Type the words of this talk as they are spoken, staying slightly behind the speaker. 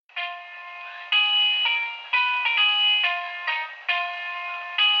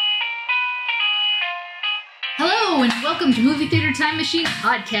Hello, and welcome to Movie Theater Time Machine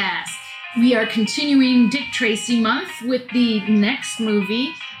Podcast. We are continuing Dick Tracy month with the next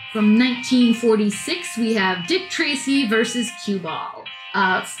movie from 1946. We have Dick Tracy versus Cueball,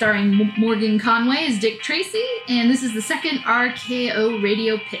 starring Morgan Conway as Dick Tracy, and this is the second RKO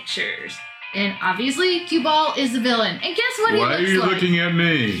Radio Pictures. And obviously, Cueball is the villain. And guess what he looks like? Why are you looking at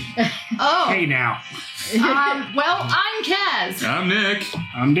me? Oh. Hey now. Well, I'm Kaz. I'm Nick.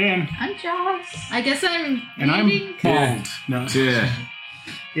 I'm Dan. I'm Joss. I guess I'm And leading. I'm bald. No. Yeah.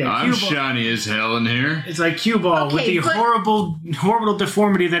 I'm Cueball. shiny as hell in here. It's like Cueball with Okay, the but- horrible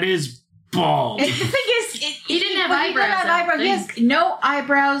deformity that is bald. And the thing is, He didn't have but he eyebrows, didn't have I don't eyebrows. He has think. no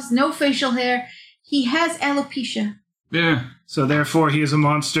eyebrows, no facial hair. He has alopecia. Yeah. So therefore, he is a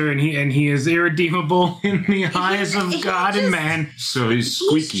monster, and he is irredeemable in the eyes of he God just- and man. So he's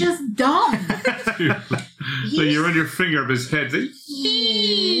squeaky. He's just dumb. So you run your finger up his head.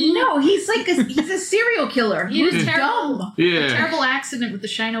 No, he's like he's a serial killer. He was He's terrible. dumb. A Yeah. terrible accident with the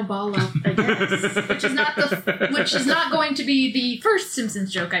Shino Bolo, I guess. which is not going to be the first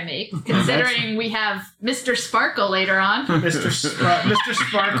Simpsons joke I make, considering we have Mr. Sparkle later on. Mr.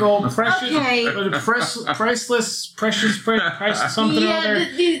 Sparkle, precious, Okay. priceless, price something or other,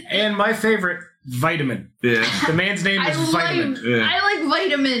 and my favorite, Vitamin. Yeah. The man's name is Vitamin. Yeah. I like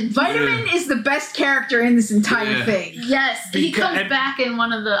Vitamin. Vitamin is the best character in this entire Yeah. thing. Yes, he Because- comes back in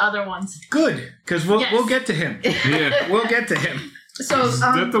one of the other ones. Good, because we'll Yes. we'll get to him. Yeah. We'll get to him. So Is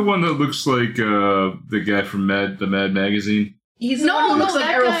that the one that looks like the guy from the Mad Magazine? he's the No, one who no, looks like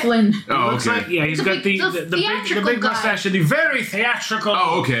that Errol guy- Flynn. Oh, Looks okay. like, yeah, he's The got big- the theatrical big guy. mustache and the very theatrical.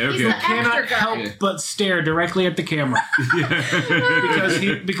 Oh, okay, He's okay. the Cannot actor guy. help Yeah. but stare directly at the camera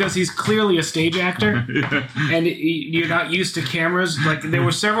Yeah. because he's clearly a stage actor, Yeah. and you're not used to cameras. Like there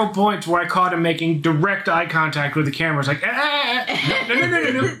were several points where I caught him making direct eye contact with the camera. It's like, no.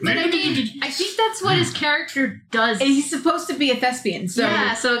 But I mean, I think that's what his character does. And he's supposed to be a thespian. So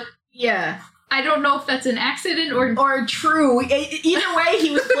So yeah. I don't know if that's an accident or... Or true. Either way, he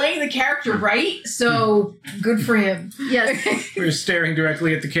was playing the character right, so good for him. Yes. We're staring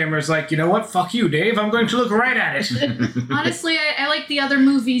directly at the camera. It's like, you know what? Fuck you, Dave. I'm going to look right at it. Honestly, I like the other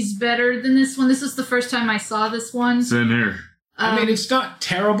movies better than this one. This is the first time I saw this one. It's in here. I mean, it's not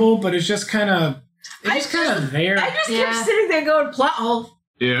terrible, but it's just kind of there. I just Yeah. kept sitting there going, plot hole,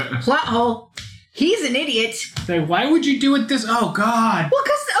 Yeah. plot hole. He's an idiot. Like, why would you do it this? Oh God. Well,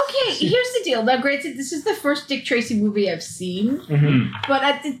 because, okay, here's the deal. Now, granted, this is the first Dick Tracy movie I've seen, Mm-hmm. but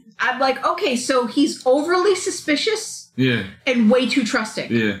I'm like, okay, so he's overly suspicious Yeah. and way too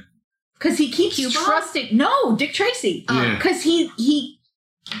trusting. Yeah. Because he keeps Cueball? trusting. No, Dick Tracy. Yeah. Because he's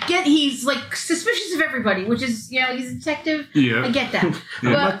like suspicious of everybody, which is, he's a detective. Yeah. I get that. I'm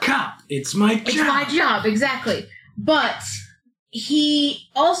But a cop. It's my job. it's my job, exactly. But he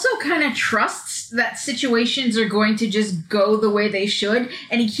also kind of trusts that situations are going to just go the way they should,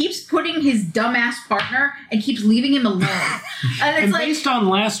 and he keeps putting his dumbass partner and keeps leaving him alone. And it's And like, based on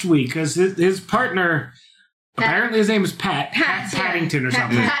last week, because his partner, apparently his name is Pat Paddington or Pat-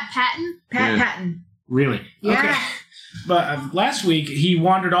 something. Pat Patton? Pat Yeah. Patton. Really? Yeah. Okay. But last week he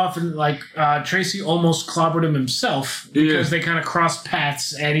wandered off and Tracy almost clobbered him himself because they kind of crossed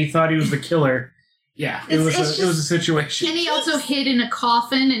paths and he thought he was the killer. Yeah, it was a situation. And he also hid in a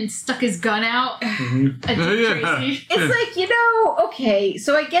coffin and stuck his gun out Mhm. at Dick Yeah. Tracy. It's like, okay,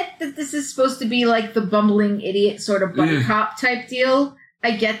 so I get that this is supposed to be like the bumbling idiot sort of buddy Yeah. cop type deal.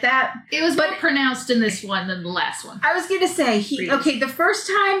 I get that. It was more pronounced in this one than the last one. I was going to say, Really? the first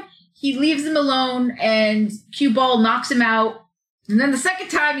time he leaves him alone and Cueball knocks him out. And then the second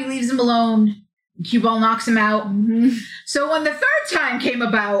time he leaves him alone, Cueball knocks him out. So when the third time came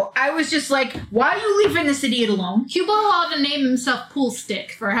about, I was just like, why are you leaving this idiot alone? Cueball ought to name himself Pool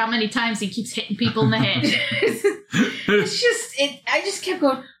Stick for how many times he keeps hitting people in the head. It's just, I just kept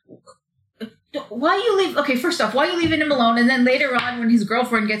going, why you leave? Okay, first off, why are you leaving him alone? And then later on, when his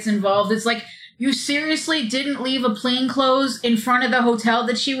girlfriend gets involved, it's like, you seriously didn't leave a plainclothes in front of the hotel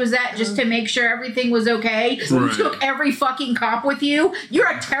that she was at just to make sure everything was okay? You Right. took every fucking cop with you? You're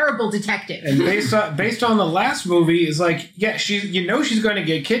a terrible detective. And based on the last movie, is like, yeah, she's going to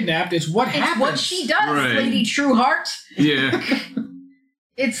get kidnapped. It's what It's happens. what she does, Right. Lady Trueheart. Yeah.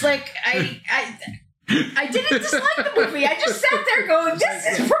 It's like, I didn't dislike the movie. I just sat there going, this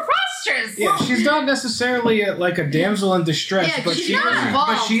is preposterous. Yeah, she's not necessarily like a damsel in distress, Yeah, but she's she not is,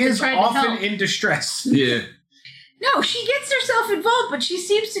 involved but she in is trying to often help. in distress. Yeah. No, she gets herself involved, but she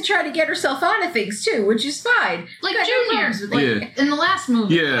seems to try to get herself onto things too, which is fine. Like Got no Junior, problems with like Yeah. in the last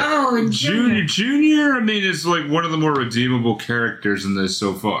movie. Yeah. Oh, and Junior, I mean, is like one of the more redeemable characters in this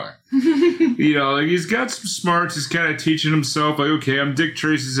so far. You know, like he's got some smarts. He's kind of teaching himself, like, okay, I'm Dick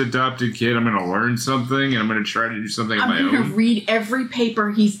Tracy's adopted kid. I'm going to learn something, and I'm going to try to do something on my own. I'm going to read every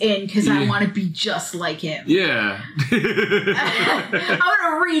paper he's in because I want to be just like him. Yeah. I'm going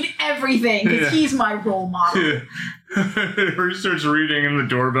to read everything because he's my role model. Yeah. He starts reading, and the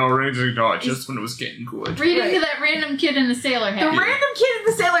doorbell rings, and just when it was getting good. Reading to that random kid in the sailor hat. The random kid in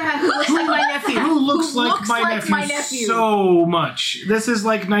the sailor hat who looks like my nephew. Who looks like my nephew so much. This is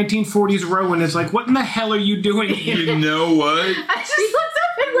like 1940s Rowan. It's like, what in the hell are you doing here? You know what? I just looked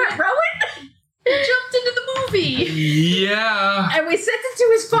up and went, Rowan? He jumped into the movie. Yeah. And we sent it to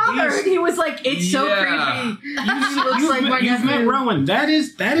his father, and he was like, it's so creepy. He looks like my nephew. You've met Rowan. That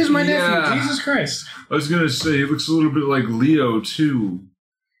is my nephew. Jesus Christ. I was going to say, he looks a little bit like Leo, too.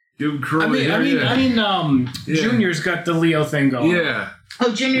 Give him curly hair. Junior's got the Leo thing going. Yeah.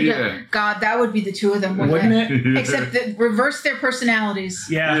 Oh, Junior, God, that would be the two of them, wouldn't it? Except that reverse their personalities.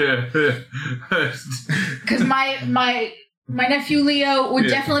 Yeah. Because my nephew Leo would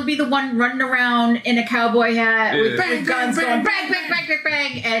definitely be the one running around in a cowboy hat with guns going bang, bang, bang, bang,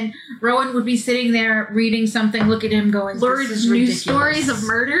 bang. And Rowan would be sitting there reading something, look at him going, Lurid news stories of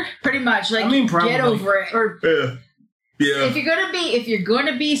murder? Pretty much. Like, get over it. Or if you're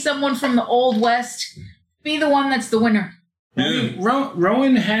gonna be someone from the Old West, be the one that's the winner. I mean,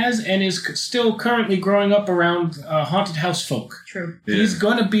 Rowan has and is still currently growing up around haunted house folk. True. Yeah. He's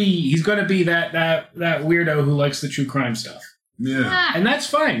gonna be that weirdo who likes the true crime stuff. Yeah. And that's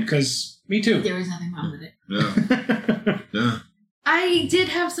fine, because me too. There is nothing wrong with it. Yeah. I did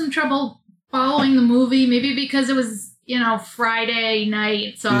have some trouble following the movie, maybe because it was, Friday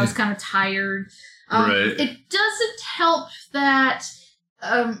night, so I was kind of tired. Right. It doesn't help that...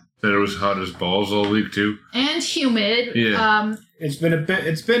 that it was hot as balls all week too, and humid. Yeah, it's been a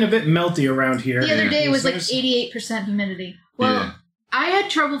bit melty around here. The other day was like 88% humidity. Well, I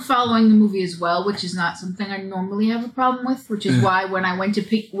had trouble following the movie as well, which is not something I normally have a problem with. Which is why when I went to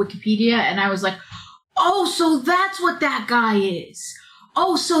Wikipedia and I was like, "Oh, so that's what that guy is.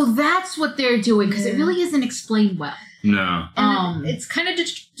 Oh, so that's what they're doing," because it really isn't explained well. No, it's kind of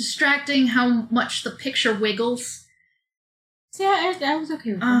distracting how much the picture wiggles. So yeah, I was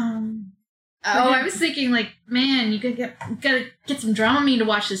okay with that. I was thinking, like, man, you gotta get some Dramamine to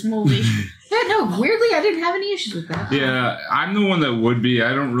watch this movie. Yeah, no, weirdly, I didn't have any issues with that. Yeah, I'm the one that would be.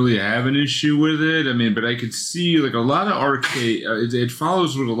 I don't really have an issue with it. I mean, but I could see, like, a lot of RKO, it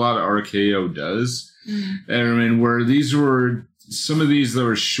follows what a lot of RKO does. And I mean, where some of these that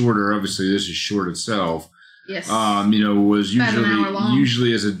were shorter, obviously this is short itself. Yes. Was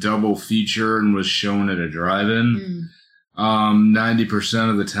usually as a double feature and was shown at a drive-in. 90%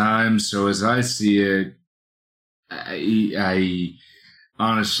 of the time. So as I see it, I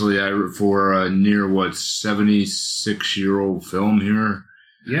honestly, for a near 76-year-old film here.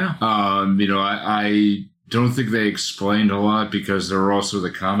 Yeah. I don't think they explained a lot because there are also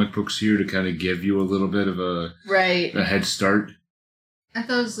the comic books here to kind of give you a little bit of a head start. I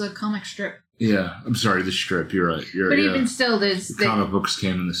thought it was a comic strip. Yeah, I'm sorry, the strip. You're right. But even still, the comic books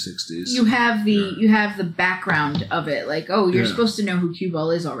came in the 60s. You have the background of it, like, oh, you're supposed to know who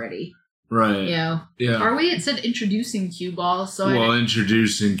Cueball is already, right? Yeah. Are we? It said introducing Cueball, so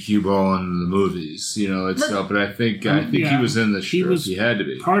introducing Cueball in the movies, itself. But I think he was in the strip. He had to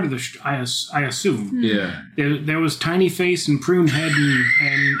be part of the. I assume. Yeah. There was tiny face and prune head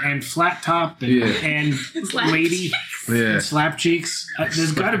and flat top and lady and slap cheeks.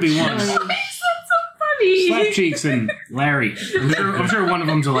 There's got to be one. Slap cheeks and Larry. I'm sure one of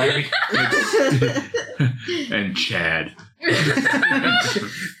them's a Larry. And Chad.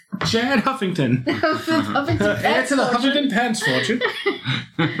 Chad Huffington. Add to the Huffington Pants fortune.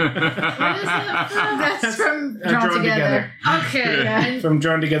 That's from Drawn Together. Okay. Yeah. From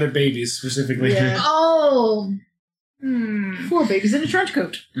Drawn Together Babies, specifically. Yeah. Oh. 4 babies in a trench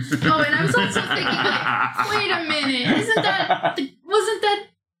coat. Oh, and I was also thinking, like, wait a minute,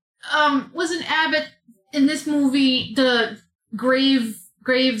 wasn't Abbott in this movie the Grave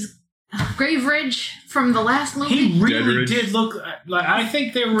Ridge from the last movie? He really did look like. I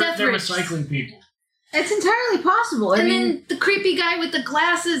think they're recycling people. It's entirely possible. Then the creepy guy with the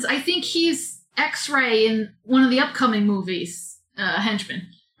glasses, I think he's X-Ray in one of the upcoming movies, Henchman.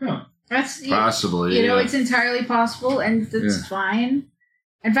 Huh. That's possibly. It's entirely possible, and that's fine.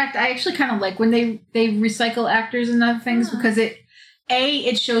 In fact, I actually kind of like when they recycle actors and other things because it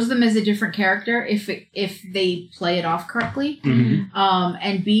shows them as a different character if they play it off correctly,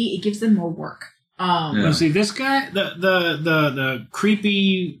 and B, it gives them more work. Let's see, this guy, the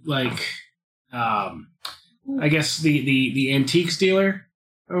creepy, like, I guess the antiques dealer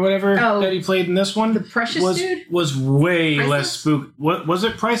or whatever that he played in this one, the Precious dude, was way Priceless? less spook. What was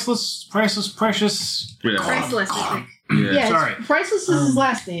it? Priceless, Precious. Yeah. Priceless, I think. Yeah. Sorry. Priceless is his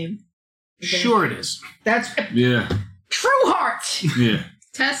last name. Sure, it is. That's Yeah. Trueheart. Yeah.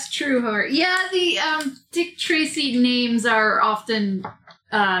 Tess Trueheart. Yeah, the Dick Tracy names are often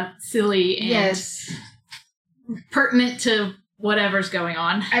silly and pertinent to whatever's going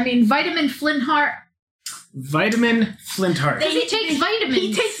on. I mean, Vitamin Flintheart. Vitamin Flintheart. Because he takes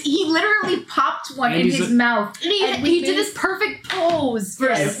vitamins. He literally popped one And in he's his a- mouth. And he did this perfect pose for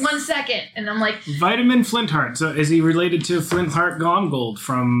Yes. 1 second, and I'm like, Vitamin Flintheart. So is he related to Flintheart Gomgold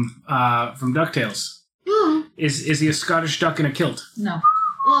from DuckTales? Is he a Scottish duck in a kilt? No.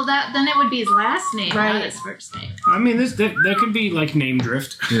 well, then it would be his last name, Right. not his first name. I mean, there could be like name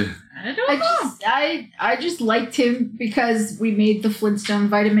drift. Yeah. I don't know. I just liked him because we made the Flintstone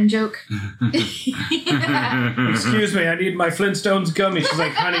vitamin joke. Excuse me, I need my Flintstones gummy. She's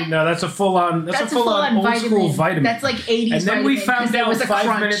like, honey, no, that's a full on old school vitamin. That's like 80s And then we found out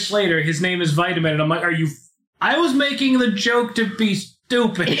 5 minutes later his name is Vitamin, and I'm like, I was making the joke to be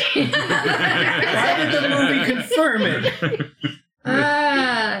stupid. Why did the movie confirm it?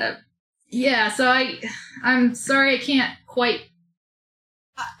 Yeah, so I'm sorry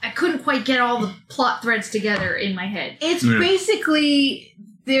I couldn't quite get all the plot threads together in my head. It's basically,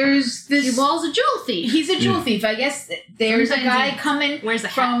 there's this... Cueball's a jewel thief. He's a jewel thief. I guess there's Sometimes a guy he coming wears a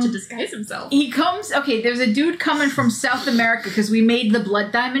hat to disguise himself. He comes... Okay, there's a dude coming from South America because we made the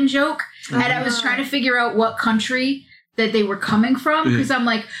blood diamond joke. And I was trying to figure out what country that they were coming from. Because I'm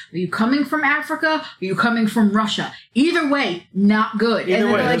like, are you coming from Africa? Are you coming from Russia? Either way, not good. Either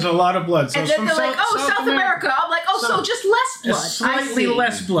way, there's a lot of blood. So and then they're like, South America. I'm like, so just less blood. Slightly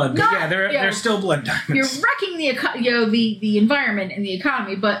less blood. But yeah, they're still blood diamonds. You're wrecking the environment and the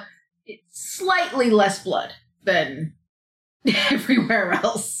economy, but it's slightly less blood than everywhere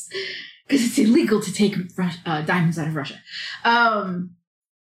else. Because it's illegal to take diamonds out of Russia.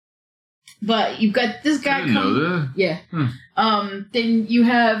 But you've got this guy. I didn't know that. Yeah. Then you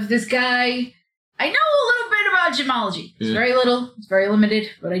have this guy. I know a little bit about gemology. It's very little. It's very limited.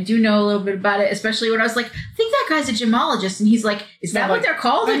 But I do know a little bit about it, especially when I was like, I think that guy's a gemologist. And he's like, is that what they're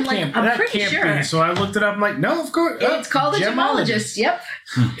called? I'm like, I'm pretty sure. Be. So I looked it up. I'm like, no, of course. It's called a gemologist. Yep.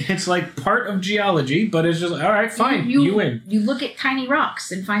 It's like part of geology, but it's just, all right, fine. You win. You look at tiny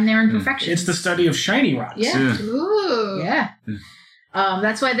rocks and find their imperfections. It's the study of shiny rocks. Yeah. Ooh. Yeah.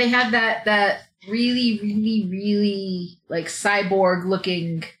 That's why they have that really, really, really like cyborg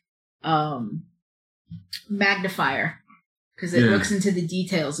looking magnifier because it looks into the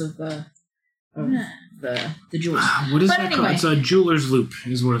details of the jewels. What is that called? It's a jeweler's loop,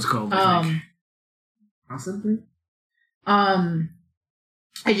 is what it's called. I think. Possibly. I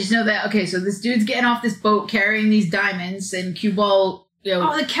just know that. Okay, so this dude's getting off this boat carrying these diamonds, and Cueball.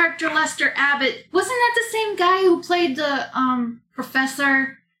 The character Lester Abbott, wasn't that the same guy who played the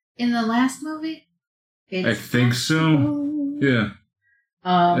professor in the last movie? I think so. Yeah.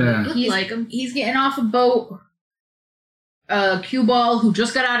 He's like him. He's getting off a boat. Cueball, who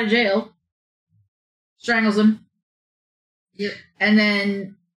just got out of jail, strangles him. Yep. And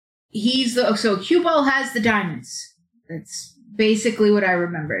then so Cueball has the diamonds. That's basically what I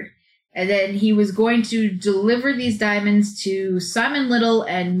rememred. And then he was going to deliver these diamonds to Simon Little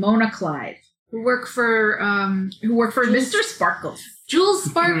and Mona Clyde, who work for Mr. Sparkle. Jules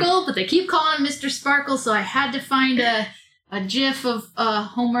Sparkle, but they keep calling him Mr. Sparkle, so I had to find a gif of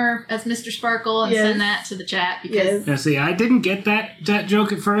Homer as Mr. Sparkle and send that to the chat because Yeah, see, I didn't get that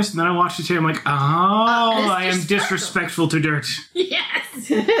joke at first, and then I watched it here. I'm like, I am Sparkle. Disrespectful to dirt. Yes.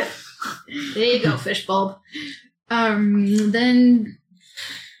 There you go, fishbulb.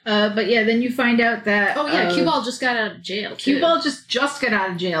 Then you find out that Cueball just got out of jail. Too. Cueball just got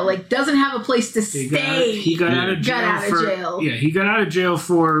out of jail. Like, doesn't have a place to stay. He got out of jail. Yeah, he got out of jail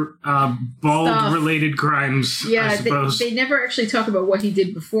for bald-related crimes. Yeah, I suppose they never actually talk about what he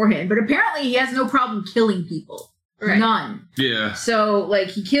did beforehand, but apparently he has no problem killing people. Right. None. Yeah. So like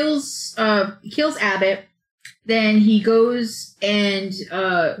he kills Abbott. Then he goes and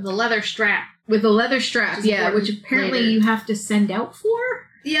the leather strap. With a leather strap, which apparently later. you have to send out for.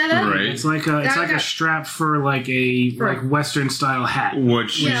 Yeah, that Right. it's like a strap for like a Western style hat.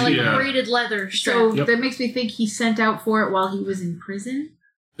 Which a braided leather strap. So that makes me think he sent out for it while he was in prison.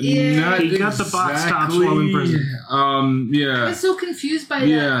 Yeah, he got the box tops while in prison. I was so confused by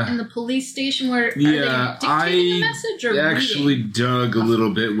that in the police station. Where are they dictating the message or actually reading? dug a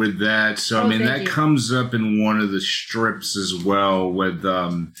little bit with that. So I mean that comes up in one of the strips as well with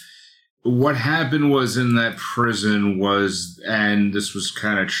what happened was in that prison was, and this was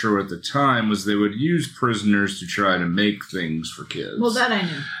kind of true at the time, was they would use prisoners to try to make things for kids. Well, that I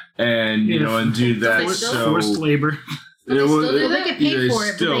knew. And, and do that. Forced labor. They get paid for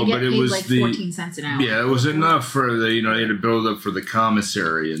it, but they get paid like 14 cents an hour. Yeah, it was enough for the, they had to build up for the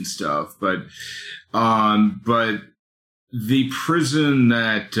commissary and stuff. But the prison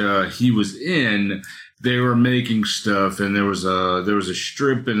that he was in, they were making stuff, and there was a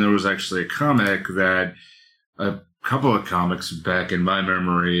strip, and there was actually a comic that a couple of comics back in my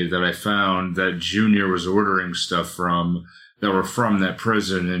memory that I found that Junior was ordering stuff from that were from that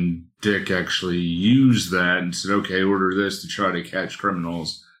prison, and Dick actually used that and said, "Okay, order this to try to catch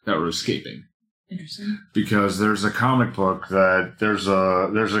criminals that were escaping." Interesting. Because there's a comic book there's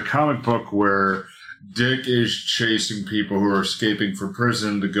a comic book where Dick is chasing people who are escaping from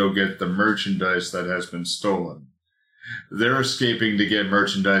prison to go get the merchandise that has been stolen. They're escaping to get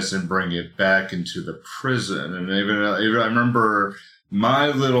merchandise and bring it back into the prison. And even I remember my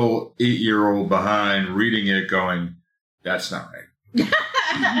little 8-year-old behind reading it going, "That's not right."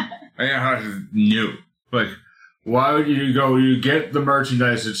 I knew. Like, why would you get the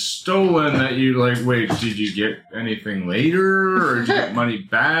merchandise that's stolen that you, wait, did you get anything later? Or did you get money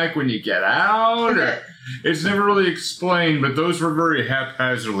back when you get out? Or, it's never really explained, but those were very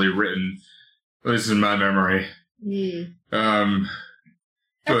haphazardly written, at least in my memory. Yeah.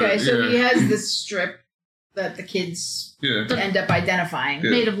 Okay, so he has this strip that the kids end up identifying.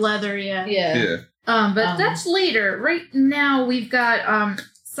 Made of leather, yeah. Yeah. But that's later. Right now, we've got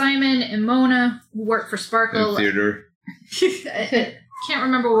Simon and Mona who work for Sparkle. In theater. Can't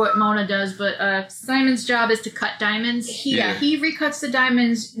remember what Mona does, but Simon's job is to cut diamonds. He recuts the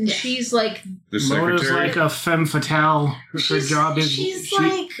diamonds, and she's like... The secretary. Mona's like a femme fatale. Her job is...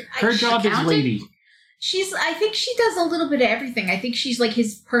 Her job is lady. I think she does a little bit of everything. I think she's like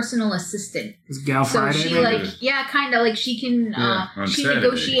his personal assistant. Is Gal Friday? So she kind of she can,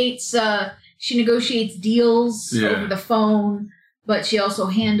 she negotiates deals over the phone. But she also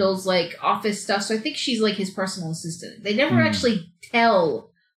handles, office stuff. So I think she's, his personal assistant. They never actually tell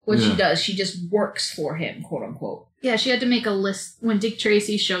what she does. She just works for him, quote unquote. Yeah, she had to make a list when Dick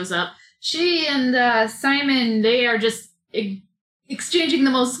Tracy shows up. She and Simon, they are just exchanging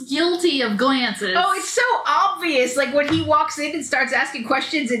the most guilty of glances. Oh, it's so obvious. When he walks in and starts asking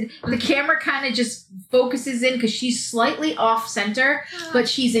questions, and the camera kind of just focuses in because she's slightly off center, but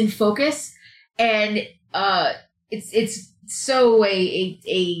she's in focus. And it's so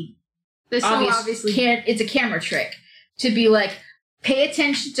obviously it's a camera trick to be pay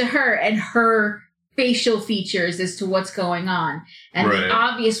attention to her and her facial features as to what's going on, and the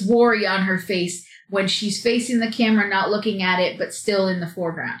obvious worry on her face when she's facing the camera, not looking at it, but still in the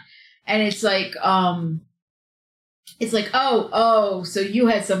foreground. And it's oh, so you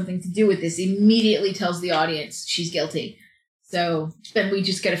had something to do with this. Immediately tells the audience she's guilty. So then we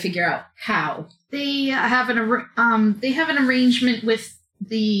just got to figure out how. They have an arrangement with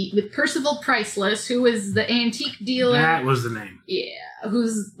Percival Priceless, who is the antique dealer. That was the name. Yeah,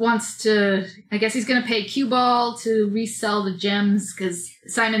 wants to. I guess he's going to pay Cueball to resell the gems because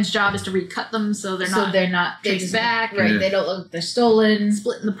Simon's job is to recut them, so they're not traced back. Right, they don't look. They're stolen.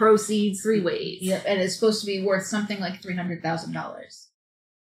 Splitting the proceeds 3 ways. Yep, and it's supposed to be worth something like $300,000.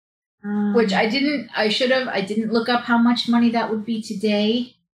 Which I didn't look up how much money that would be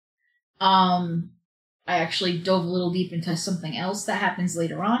today. I actually dove a little deep into something else that happens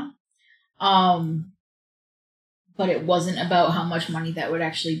later on. But it wasn't about how much money that would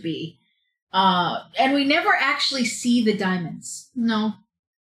actually be. And we never actually see the diamonds. No.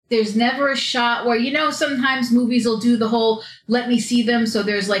 There's never a shot where, sometimes movies will do the whole, let me see them, so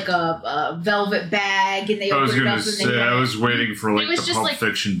there's a velvet bag, and they open it up and they I was waiting for the Pulp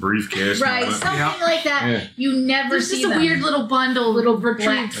Fiction briefcase. Right, something like that. Yeah. You never see them. There's just a weird little bundle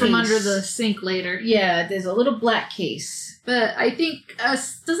retrieved from under the sink later. Yeah, there's a little black case. But I think,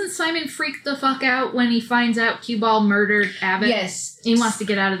 doesn't Simon freak the fuck out when he finds out Cueball murdered Abbott? Yes. He wants to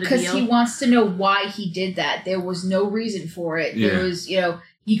get out of the deal. Because he wants to know why he did that. There was no reason for it. There was,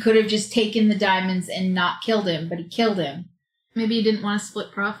 he could have just taken the diamonds and not killed him, but he killed him. Maybe he didn't want to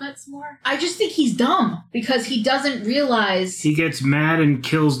split profits more? I just think he's dumb because he doesn't realize... He gets mad and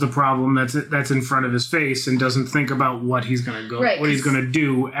kills the problem that's in front of his face and doesn't think about what he's going to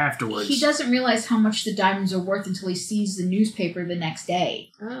do afterwards. He doesn't realize how much the diamonds are worth until he sees the newspaper the next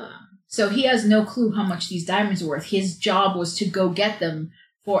day. Oh. So he has no clue how much these diamonds are worth. His job was to go get them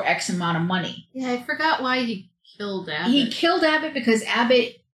for X amount of money. Yeah, I forgot why he killed Abbott. He killed Abbott because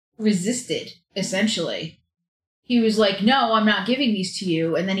Abbott resisted, essentially. He was like, no, I'm not giving these to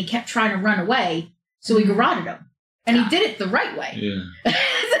you. And then he kept trying to run away, so he garroted him. And he did it the right way. Yeah.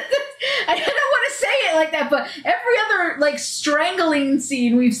 like that. But every other like strangling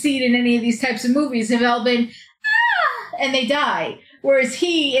scene we've seen in any of these types of movies have all been and they die. Whereas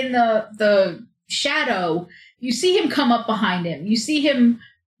he in the shadow, you see him come up behind him. You see him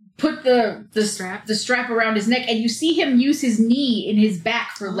put the strap around his neck, and you see him use his knee in his back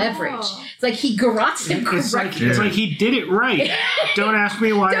for leverage. It's like he garrotes him correctly. It's like he did it right. Don't ask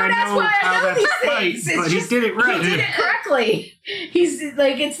me why I know how that's right, but he did it right. He did it correctly. He's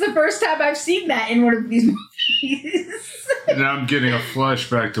like, it's the first time I've seen that in one of these movies. Now I'm getting a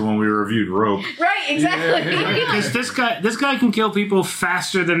flashback to when we reviewed Rope. Right, exactly. Because this guy can kill people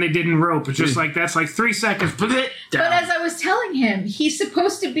faster than they did in Rope. It's just like, that's like 3 seconds. But as I was telling him, he's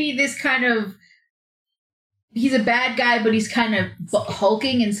supposed to be this kind of... He's a bad guy, but he's kind of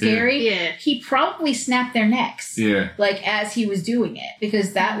hulking and scary. Yeah. He probably snapped their necks. Yeah. Like, as he was doing it.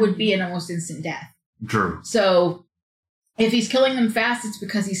 Because that would be an almost instant death. True. So... if he's killing them fast, it's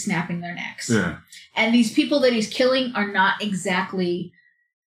because he's snapping their necks. Yeah. And these people that he's killing are not exactly...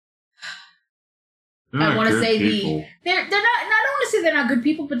 I want to say they're not I want to say they're not good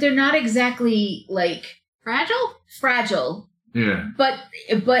people, but they're not exactly, like... Fragile. Yeah. But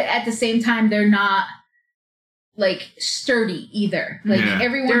at the same time, they're not, like, sturdy either. Like,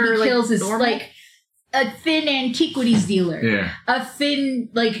 everyone he kills is, normal? like, a thin antiquities dealer. Yeah. A thin,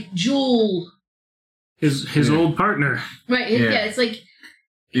 like, jewel... His old partner. Right, it's like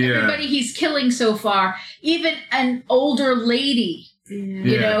everybody he's killing so far, even an older lady,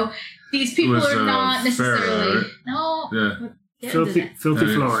 you know, these people are not necessarily... No. Yeah. Filthy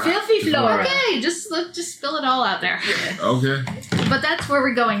Flora. Filthy Flora. Okay, just spill it all out there. Okay. But that's where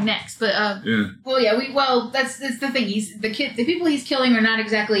we're going next. But that's the thing. The people he's killing are not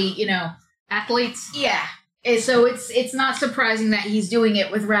exactly, you know, athletes. Yeah. So it's not surprising that he's doing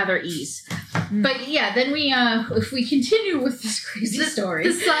it with rather ease. But yeah, then if we continue with this crazy story.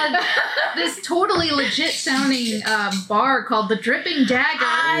 This totally legit sounding bar called the Dripping Dagger.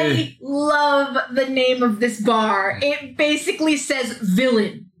 I love the name of this bar. It basically says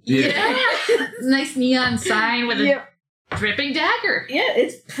villain. Yeah. Nice neon sign with a dripping dagger. Yeah,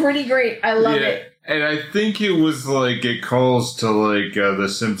 it's pretty great. I love it. And I think it was like, it calls to like The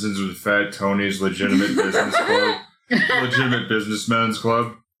Simpsons with Fat Tony's Legitimate Business Club. Legitimate Businessman's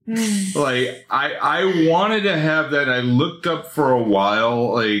Club. Like, I wanted to have that. I looked up for a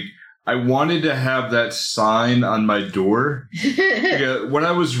while. Like, I wanted to have that sign on my door. When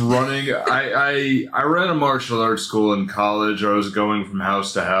I was running, I ran a martial arts school in college. I was going from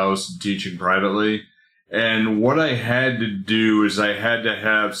house to house and teaching privately. And what I had to do is I had to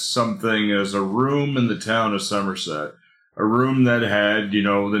have something as a room in the town of Somerset. A room that had, you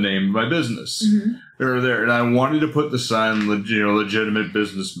know, the name of my business. Or there. And I wanted to put the sign, Legitimate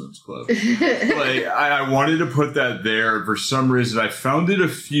Businessman's Club. Like, I wanted to put that there. For some reason, I found it a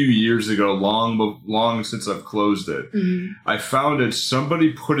few years ago, long since I've closed it. I found it.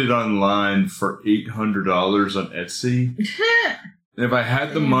 Somebody put it online for $800 on Etsy. And if I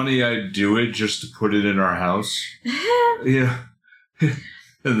had the money, I'd do it just to put it in our house. Yeah.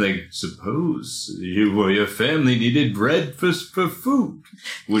 And like, suppose your family needed bread for food.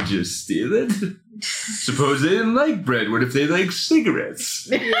 Would you steal it? Suppose they didn't like bread. What if they like cigarettes?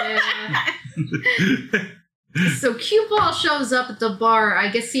 Yeah. So Cueball shows up at the bar. I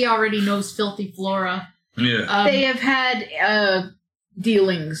guess he already knows Filthy Flora. Yeah. They have had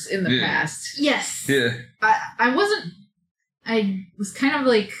dealings in the past. Yes. Yeah. I was kind of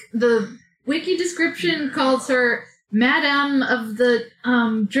like, the wiki description calls her Madame of the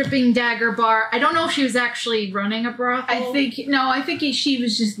Dripping Dagger Bar. I don't know if she was actually running a brothel. I think she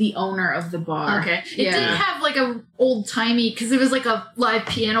was just the owner of the bar. Okay. It did have like a old-timey, because it was like a live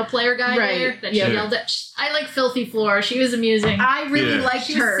piano player guy there that she yelled at. I like Filthy Flora. She was amusing. I really liked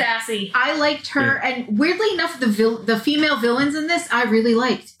her. She was sassy. I liked her, and weirdly enough, the female villains in this, I really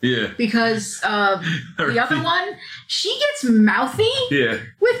liked. Yeah. Because the other one, she gets mouthy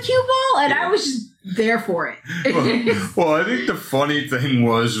with Cueball, and I was just there for it. Well, I think the funny thing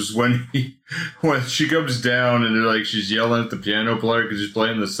was when she comes down and like she's yelling at the piano player because he's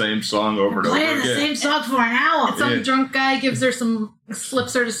playing the same song over and over again. Playing the same song for an hour. Some drunk guy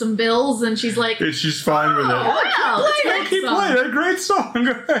slips her to some bills, and she's like, and she's fine with it. Keep playing that great song.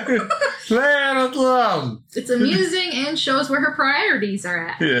 Play it along. It's amusing and shows where her priorities are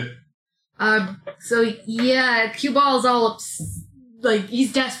at. Yeah. So Cueball's all like,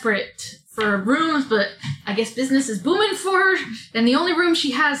 he's desperate for rooms, but I guess business is booming for her, and the only room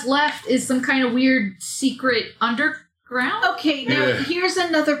she has left is some kind of weird secret underground. Okay, now here's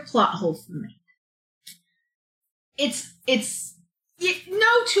another plot hole for me. It's no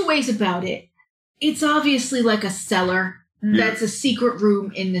two ways about it. It's obviously like a cellar that's a secret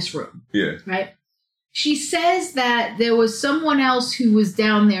room in this room. Yeah. Right? She says that there was someone else who was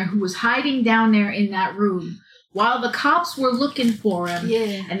down there, who was hiding down there in that room while the cops were looking for him,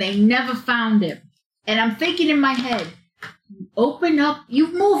 and they never found him. And I'm thinking in my head, you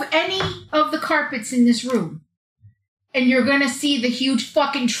move any of the carpets in this room, and you're going to see the huge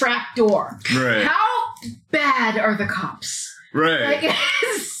fucking trap door. Right. How bad are the cops? Right.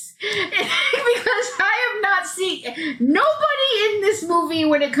 Because I have not seen... Nobody in this movie,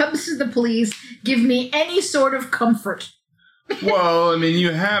 when it comes to the police, give me any sort of comfort. Well, I mean,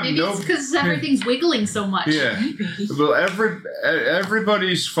 you have Maybe it's because everything's wiggling so much. Yeah. Well,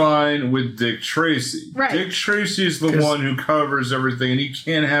 everybody's fine with Dick Tracy. Right. Dick Tracy's the one who covers everything, and he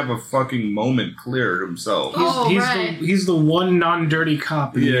can't have a fucking moment clear to himself. He's the one non-dirty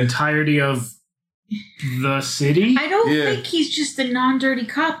cop in the entirety of the city. I don't think he's just a non-dirty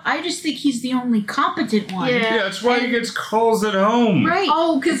cop. I just think he's the only competent one. Yeah, that's why he gets calls at home. Right.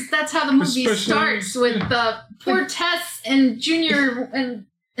 Oh, because that's how the movie starts with the poor Tess and Junior and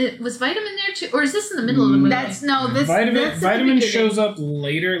was Vitamin there too, or is this in the middle of the movie? Vitamin shows up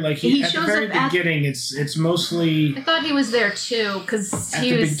later. Like he at the very beginning, it's mostly. I thought he was there too because at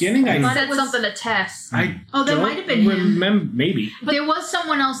the beginning. I said something to Tess. That might have been him. Maybe there was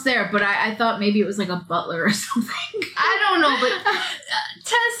someone else there, but I thought maybe it was like a butler or something. I don't know, but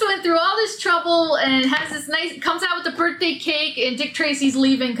Tess went through all this trouble and has this comes out with the birthday cake, and Dick Tracy's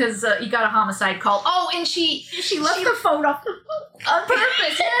leaving because he got a homicide call. Oh, and she left the phone off the on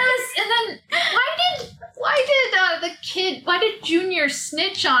purpose. Yes, and then why did Junior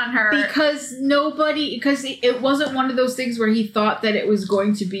snitch on her? Because it wasn't one of those things where he thought that it was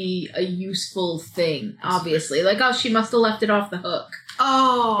going to be a useful thing, obviously. Like, she must have left it off the hook.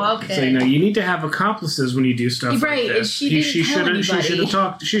 Oh, okay. So, you need to have accomplices when you do stuff like this. She should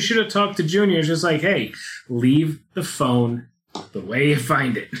have talked to Junior, just like, hey, leave the phone the way you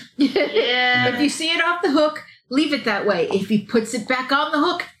find it. Yeah. If you see it off the hook, leave it that way. If he puts it back on the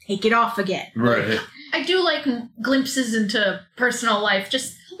hook, take it off again. Right. I do like glimpses into personal life.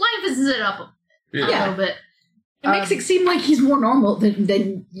 Just livens it up a little bit. It makes it seem like he's more normal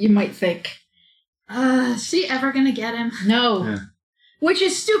than you might think. Is she ever gonna get him? No. Yeah. Which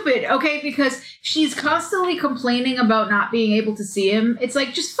is stupid, okay? Because she's constantly complaining about not being able to see him. It's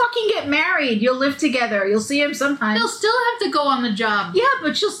like, just fucking get married. You'll live together. You'll see him sometimes. They'll still have to go on the job. Yeah,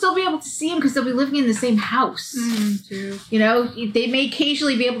 but she'll still be able to see him because they'll be living in the same house. True. They may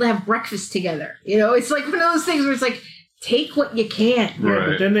occasionally be able to have breakfast together. It's like one of those things where it's like, take what you can. Right.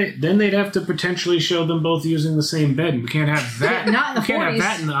 Yeah, but then they'd have to potentially show them both using the same bed. We can't have that. Not in the 40s. Can't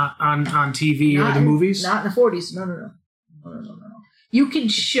have that on TV or the movies. Not in the 40s. No. You can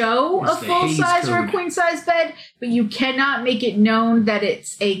show a full-size or a queen-size bed, but you cannot make it known that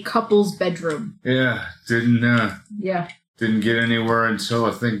it's a couple's bedroom. Yeah, didn't get anywhere until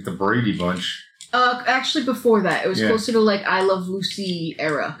I think the Brady Bunch. Actually, before that, it was closer to like I Love Lucy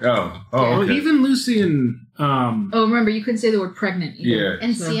era. Oh, well, okay. even Lucy and remember, you couldn't say the word pregnant either. Yeah,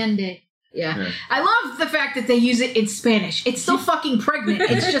 Enciende. Yeah. I love the fact that they use it in Spanish. It's still fucking pregnant.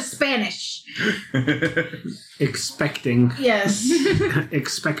 It's just Spanish. Expecting. Yes.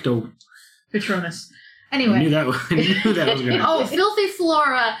 Expecto. Patronus. Anyway. I knew that was going to Oh, Filthy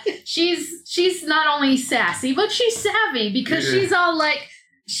Flora. She's not only sassy, but she's savvy because she's all like,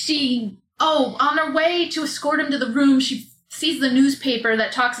 on her way to escort him to the room, she sees the newspaper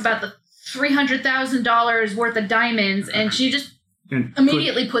that talks about the $300,000 worth of diamonds, and she just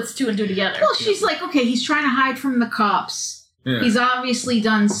immediately puts two and two together. Well, she's like, okay, he's trying to hide from the cops. Yeah. He's obviously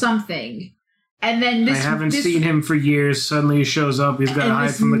done something. And then I haven't seen him for years. Suddenly he shows up. He's got to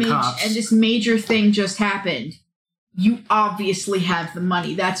hide from the cops. And this major thing just happened. You obviously have the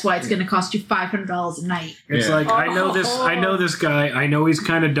money. That's why it's going to cost you $500 a night. It's like, I know this guy. I know he's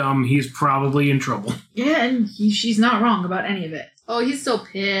kind of dumb. He's probably in trouble. Yeah, and she's not wrong about any of it. Oh, he's so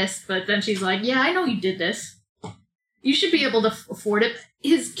pissed. But then she's like, yeah, I know you did this. You should be able to afford it.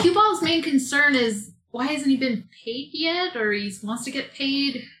 His Cueball's main concern is, why hasn't he been paid yet? Or he wants to get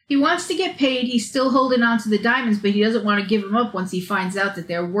paid? He wants to get paid. He's still holding on to the diamonds, but he doesn't want to give them up once he finds out that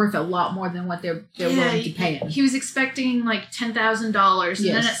they're worth a lot more than what they're willing to pay him. He was expecting like $10,000. And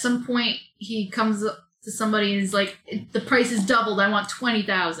then at some point, he comes up to somebody and is like, the price is doubled. I want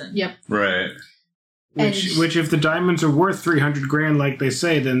 $20,000. Yep. Right. Which, if the diamonds are worth $300,000, like they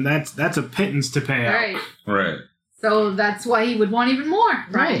say, then that's a pittance to pay out. Right. So that's why he would want even more,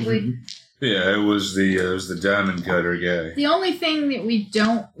 probably. Mm-hmm. Yeah, it was the diamond cutter guy. The only thing that we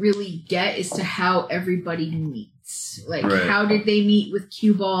don't really get is to how everybody meets. Like, how did they meet with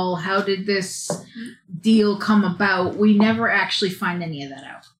Cueball? How did this deal come about? We never actually find any of that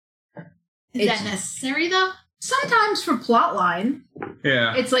out. Is that necessary, though? sometimes for plotline.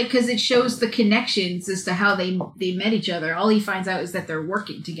 Yeah. It's like, because it shows the connections as to how they met each other. All he finds out is that they're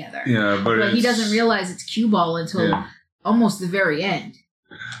working together. Yeah, but he doesn't realize it's Cueball until almost the very end.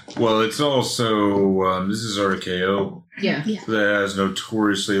 Well, it's also, this is RKO. Yeah. That has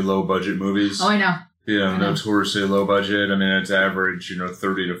notoriously low budget movies. Oh, I know. Yeah, notoriously low budget. I mean, it's average, $30,000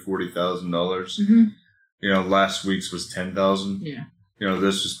 to $40,000. Mm-hmm. Last week's was $10,000. Yeah.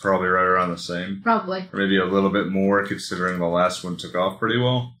 This is probably right around the same. Probably. Or maybe a little bit more, considering the last one took off pretty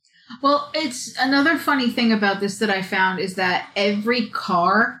well. Well, it's another funny thing about this that I found is that every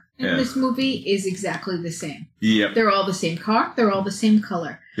car in this movie is exactly the same. Yep. They're all the same car. They're all the same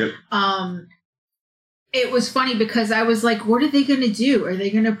color. Yep. It was funny because I was like, what are they going to do? Are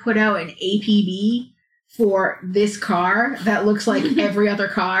they going to put out an APB for this car that looks like every other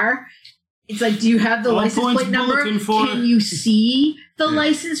car? It's like, do you have the license plate number? Can you see the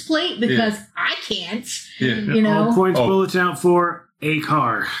license plate? Because I can't. Yeah. All points bulletin out for a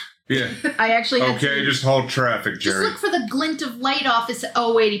car. Yeah. I actually had to just hold traffic, Jerry. Just look for the glint of light off.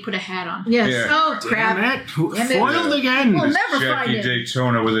 Oh, wait, he put a hat on. Yes. Yeah. Oh, crap. Damn it. Foiled again. We'll never find Jackie it.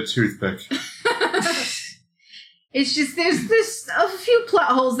 Daytona with a toothpick. It's just, there's a few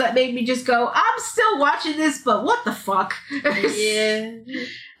plot holes that made me just go, I'm still watching this, but what the fuck? Yeah.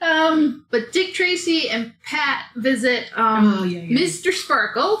 But Dick Tracy and Pat visit Mr.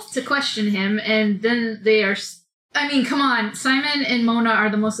 Sparkle to question him, and then they are... I mean, come on. Simon and Mona are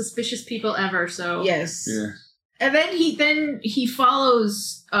the most suspicious people ever, so... Yes. Yeah. And then he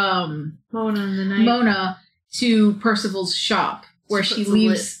follows Mona to Percival's shop, where she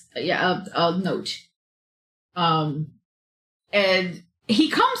leaves a note. And he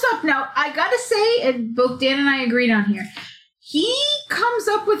comes up now, I gotta say, and both Dan and I agreed on here, he comes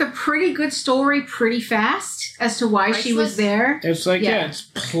up with a pretty good story pretty fast as to why she was there. It's like,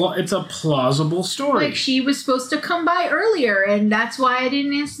 it's a plausible story. Like, she was supposed to come by earlier, and that's why I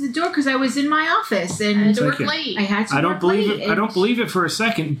didn't answer the door, because I was in my office, and I had to work late. I had to I don't work believe late, it. I don't believe it for a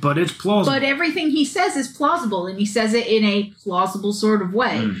second, but it's plausible. But everything he says is plausible, and he says it in a plausible sort of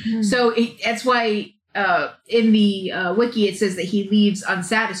way. Mm. So that's why in the wiki it says that he leaves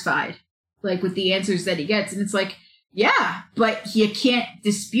unsatisfied, like with the answers that he gets, and it's like, yeah, but you can't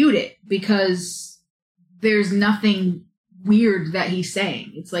dispute it because there's nothing weird that he's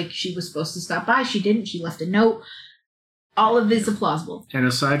saying. It's like, she was supposed to stop by, she didn't, she left a note. All of this is plausible. And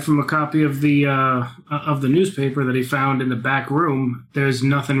aside from a copy of the newspaper that he found in the back room, there's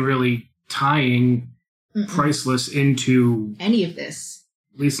nothing really tying Priceless into any of this.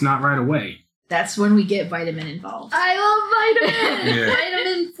 At least not right away. That's when we get Vitamin involved. I love Vitamin! Yeah.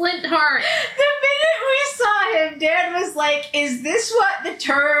 Vitamin Flintheart. The minute we saw him, Dad was like, is this what the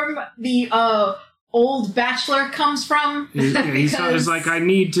term the old bachelor comes from? He's like, I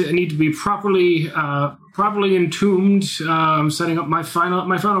need to be properly entombed. I'm setting up my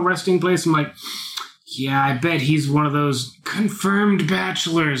final resting place. I'm like, yeah, I bet he's one of those confirmed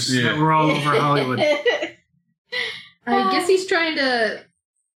bachelors that were all over Hollywood. I guess he's trying to...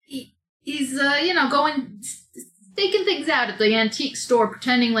 He's, going... staking things out at the antique store,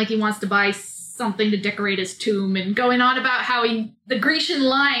 pretending like he wants to buy something to decorate his tomb, and going on about how the Grecian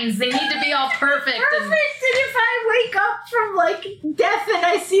lines, they need to be all perfect. And if I wake up from, death and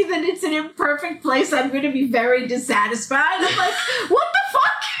I see that it's an imperfect place, I'm going to be very dissatisfied. I'm like, what the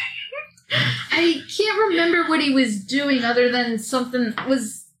fuck? I can't remember what he was doing other than something...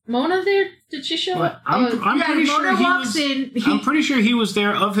 Was Mona there? Did she show up? I'm pretty sure he was. I'm pretty sure he was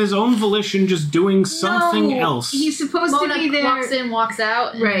there of his own volition, just doing something else. He's supposed to be there. Walks in, walks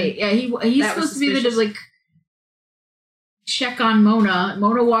out. Right? Yeah, he's supposed to be there to check on Mona.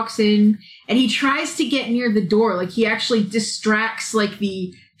 Mona walks in, and he tries to get near the door. He actually distracts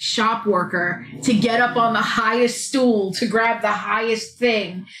the shop worker to get up on the highest stool to grab the highest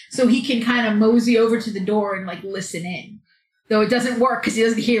thing, so he can kind of mosey over to the door and listen in. Though it doesn't work because he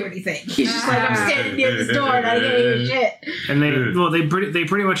doesn't hear anything. He's just I'm standing near this door and I can't hear shit. And they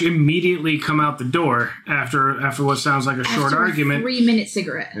pretty much immediately come out the door after what sounds like a short argument. 3-minute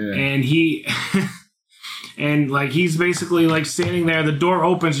cigarette. Yeah. And he's basically standing there. The door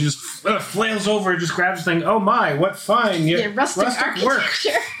opens, and just flails over and just grabs the thing. Oh my, what fine! Yeah, rustic work.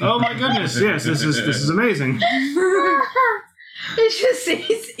 Oh my goodness! Yes, this is amazing. It's just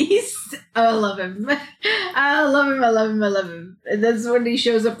he's I love him. I love him. And that's when he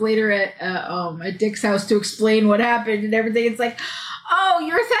shows up later at Dick's house to explain what happened and everything. It's like, oh,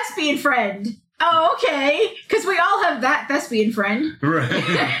 you're a thespian friend. Oh, okay. Because we all have that thespian friend. Right.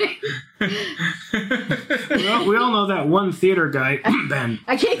 We all know that one theater guy, Ben.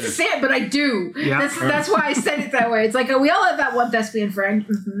 I hate to say it, but I do. Yeah. That's why I said it that way. It's like, we all have that one thespian friend.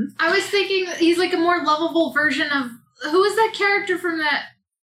 Mm-hmm. I was thinking he's like a more lovable version of... Who is that character from that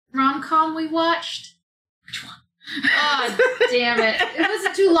rom-com we watched? Which one? Oh, damn it. It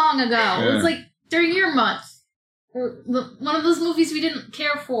wasn't too long ago. Yeah. It was like during your month. One of those movies we didn't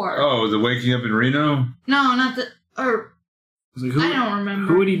care for. Oh, the Waking Up in Reno? No, not the... Or... Like, I don't remember.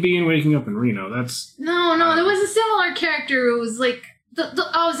 Who would he be in Waking Up in Reno? That's... No, there was a similar character. It was like...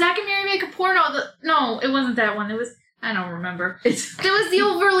 Zack and Mary Make a Porno. No, it wasn't that one. It was... I don't remember. There was the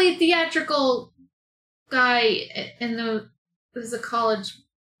overly theatrical guy in the... It was a college...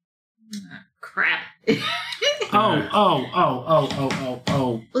 Crap. Oh.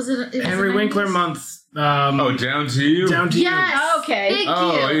 Was it Henry Winkler month. Down to You? Down to You. Yes. Okay. Thank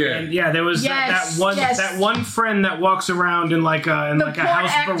you. Yeah. And yeah, there was that one friend that walks around in like a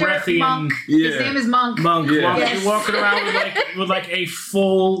House of Baratheon. Monk. Yeah. His name is Monk. Yeah. Walking around with a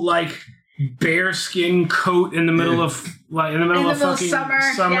full bearskin coat in the middle of fucking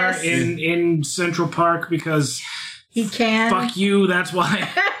summer in Central Park because he can. Fuck you. That's why.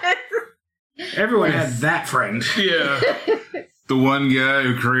 Everyone had that friend. Yeah. The one guy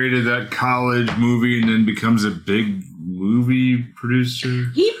who created that college movie and then becomes a big movie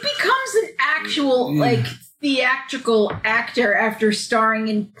producer. He becomes an actual, theatrical actor after starring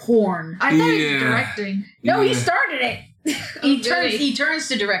in porn. I thought he was directing. No, he started it. He turns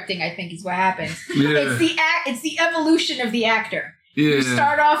to directing, I think is what happens. Yeah. It's the evolution of the actor. Yeah. You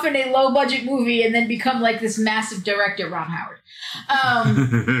start off in a low-budget movie and then become like this massive director, Ron Howard.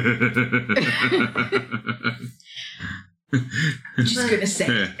 Just gonna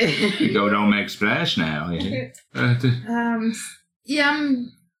say it. Don't make splash now.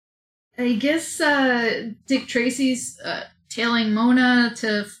 I guess Dick Tracy's tailing Mona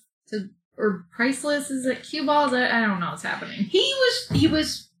to or Priceless. Is it Cueball? I don't know what's happening. He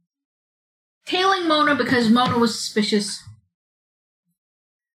was tailing Mona because Mona was suspicious.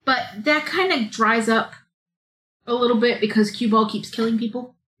 But that kind of dries up a little bit because Cueball keeps killing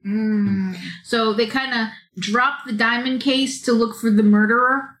people. So they kind of drop the diamond case to look for the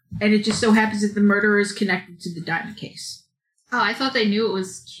murderer, and it just so happens that the murderer is connected to the diamond case. Oh, I thought they knew it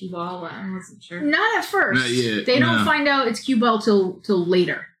was Cueball. I wasn't sure. Not at first. Not yet. They don't find out it's Cueball till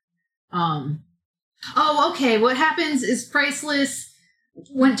later. Oh, okay. What happens is Priceless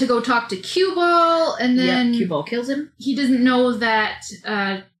went to go talk to Cueball, and then Cueball kills him. He doesn't know that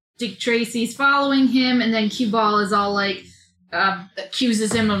Dick Tracy's following him, and then Cueball is all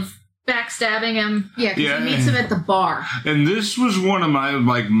accuses him of backstabbing him. Yeah, because he meets him at the bar. And this was one of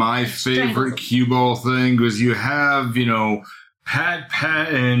my favorite Cueball thing, was you have, Pat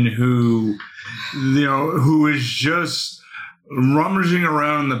Patton who is just rummaging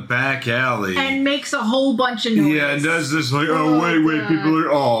around the back alley. And makes a whole bunch of noise. Yeah, and does this wait,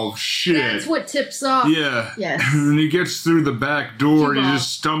 people are, shit. That's what tips off. Yeah. Yes. And he gets through the back door and he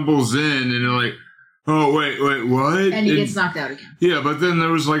just stumbles in and they're like, oh, wait, what? And he gets knocked out again. Yeah, but then there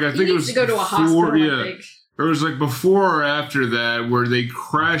was I think it was to go to a hospital, I think. There was before or after that where they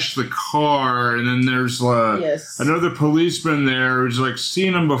crash the car and then there's another policeman there who's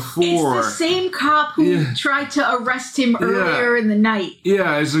seen him before. It's the same cop who tried to arrest him earlier in the night.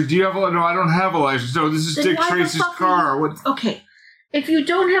 Yeah, it's do you have no, I don't have a license. No, this is then Dick Tracy's car. Okay, if you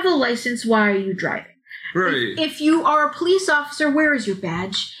don't have a license, why are you driving? Right. If you are a police officer, where is your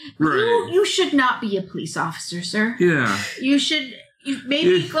badge? Right. You should not be a police officer, sir. Yeah. You should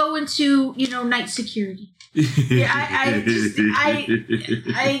maybe go into, night security. I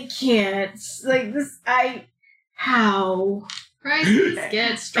can't. How? Priceless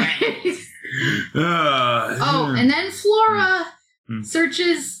gets strangled. And then Flora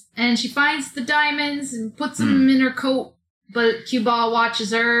searches and she finds the diamonds and puts them in her coat, but Cueball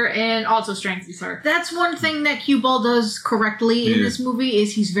watches her and also strangles her. That's one thing that Cueball does correctly in this movie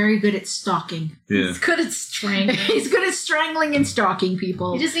is he's very good at stalking. Yeah. He's good at strangling. He's good at strangling and stalking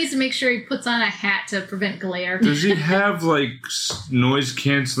people. He just needs to make sure he puts on a hat to prevent glare. Does he have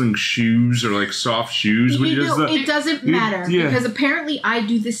noise-canceling shoes or soft shoes when he does that? It doesn't matter because apparently I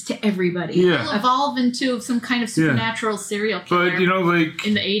do this to everybody. Yeah. He'll evolve into some kind of supernatural serial killer. But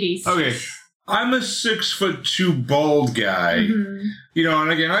in the 80s. Okay. I'm a 6'2" bald guy, and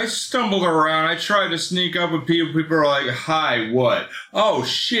again, I stumbled around. I tried to sneak up with people. People are like, "Hi, what? Oh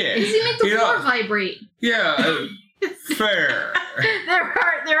shit!" Does he make the floor vibrate? Yeah, Fair.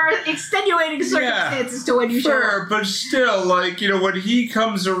 There are extenuating circumstances to when you show up. But still, like, when he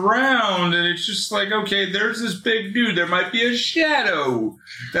comes around and it's just like, okay, there's this big dude. There might be a shadow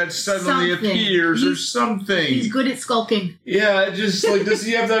that suddenly appears or something. He's good at skulking. Yeah, just like, does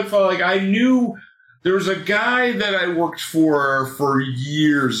he have that fun? Like, I knew there was a guy that I worked for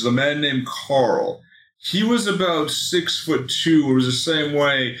years, a man named Carl. He was about 6'2". It was the same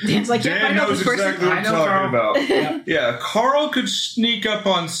way. Dan's like, Dan knows exactly what I'm talking about. Yeah, Carl could sneak up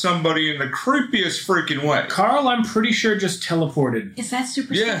on somebody in the creepiest freaking way. Carl, I'm pretty sure, just teleported. Is that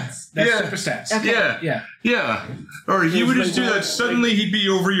super stats? That's super stats. Okay. Yeah. Or he would just do that. Suddenly he'd be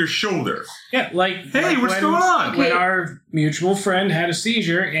over your shoulder. Yeah, like... Hey, what's going on? When our mutual friend had a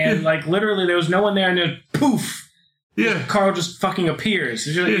seizure, and, like, literally there was no one there, and then poof! Yeah. Carl just fucking appears.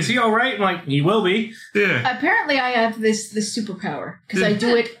 Like, is he alright? I'm like, he will be. Yeah. Apparently I have this superpower, because I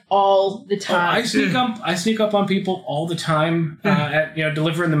do it all the time. I sneak up on people all the time at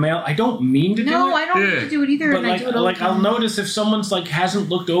delivering the mail. I don't mean to do it. No, I don't mean to do it either, but and I do it all the time. I'll notice if someone's like hasn't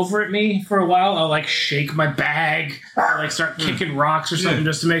looked over at me for a while, I'll like shake my bag or like start kicking rocks or something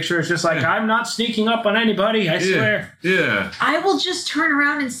just to make sure it's just like I'm not sneaking up on anybody, I swear. Yeah. I will just turn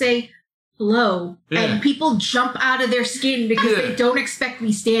around and say hello, and people jump out of their skin because they don't expect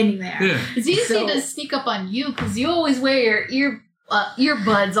me standing there. Yeah. It's easy to sneak up on you because you always wear your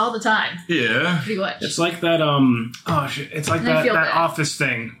earbuds all the time. Yeah. Pretty much. It's like that, it's like that office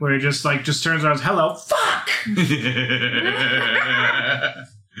thing where it just turns around, hello, fuck!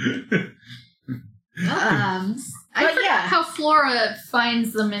 I forgot how Flora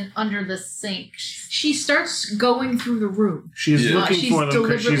finds them under the sink. She starts going through the room. She's looking for them.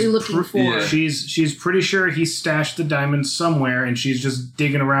 Deliberately looking for. She's pretty sure he stashed the diamonds somewhere, and she's just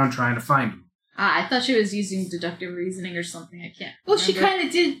digging around trying to find them. I thought she was using deductive reasoning or something. I can't. Well, she kind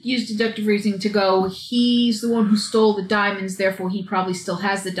of did use deductive reasoning to go, he's the one who stole the diamonds, therefore he probably still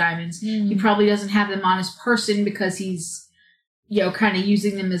has the diamonds. He probably doesn't have them on his person because he's, kind of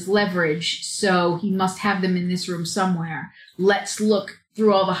using them as leverage, so he must have them in this room somewhere. Let's look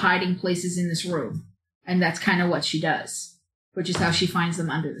through all the hiding places in this room. And that's kind of what she does, which is how she finds them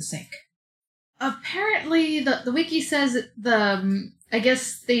under the sink. Apparently, the wiki says I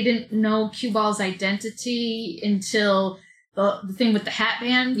guess they didn't know Cueball's identity until the thing with the hat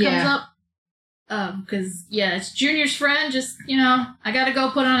band comes up. Because, it's Junior's friend, just, I gotta go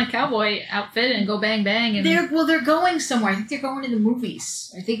put on a cowboy outfit and go bang bang. And they're going somewhere. I think they're going to the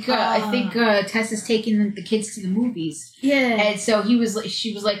movies. I think Tess is taking the kids to the movies. Yeah. And so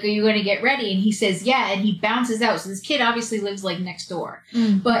she was like, are you going to get ready? And he says, yeah, and he bounces out. So this kid obviously lives, like, next door.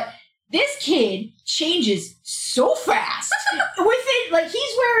 But this kid changes so fast. Within, like,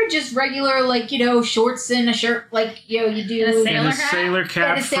 he's wearing just regular, like, shorts and a shirt, like, you do. A sailor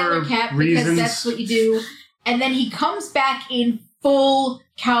cap. And a sailor cap, reasons. because that's what you do. And then he comes back in full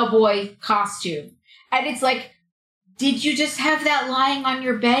cowboy costume. And it's like, did you just have that lying on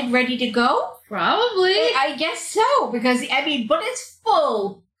your bed ready to go? Probably. I guess so, because, but it's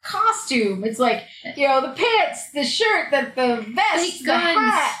full costume. It's like, the pants, the shirt, the vest, the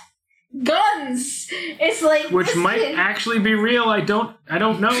hat. Guns. It's like, which might actually be real. I don't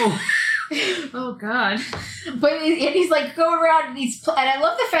know. Oh God! But he's like going around and and I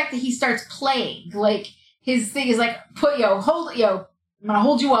love the fact that he starts playing. Like his thing is like, I'm gonna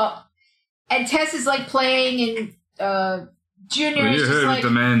hold you up, and Tess is like playing, and Junior is just heard like, what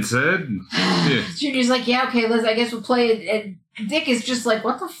the man said. Yeah. Junior's like, yeah, okay, Liz, I guess we'll play it. And Dick is just like,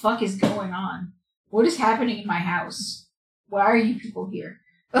 what the fuck is going on? What is happening in my house? Why are you people here?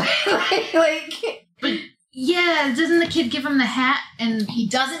 But doesn't the kid give him the hat? And he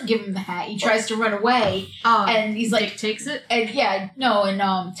doesn't give him the hat. He tries to run away, and he's like, Dick takes it. And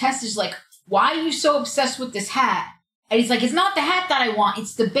and Tess is like, "Why are you so obsessed with this hat?" And he's like, "It's not the hat that I want.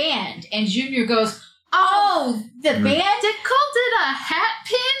 It's the band." And Junior goes, "Oh, the band? They called it a hat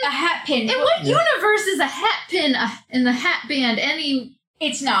pin. A hat pin. In what universe is a hat pin in the hat band?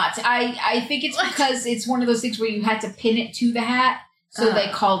 It's not. I think it's because it's one of those things where you had to pin it to the hat. So they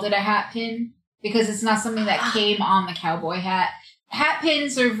called it a hat pin because it's not something that came on the cowboy hat. Hat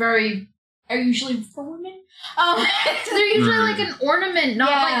pins are usually for women. They're usually like an ornament,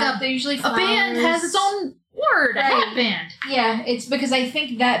 not they're usually a band has its own word, a hat band. Yeah, it's because I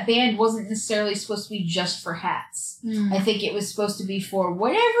think that band wasn't necessarily supposed to be just for hats. I think it was supposed to be for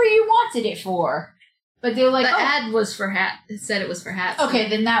whatever you wanted it for. But they were like, the ad was for hat. It said it was for hats. Okay,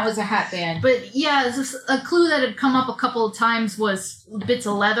 then that was a hat band. But a clue that had come up a couple of times was bits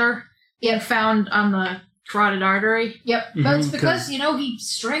of leather being found on the carotid artery. Yep, but it's because he's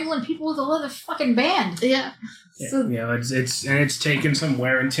strangling people with a leather fucking band. Yeah. It's taken some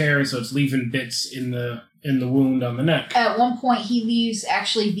wear and tear, so it's leaving bits in the in the wound on the neck. At one point, he leaves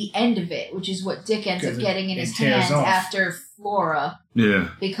actually the end of it, which is what Dick ends up getting in his hand after Flora. Yeah.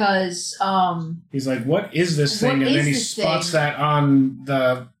 Because he's like, "What is this thing?" And then he spots that on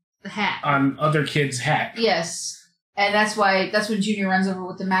the hat, on other kid's hat. Yes. And that's when Junior runs over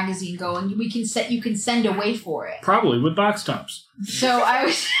with the magazine going, you can send away for it. Probably with box tops. So I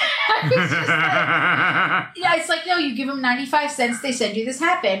was just like, yeah, it's like, no, you give them 95 cents, they send you this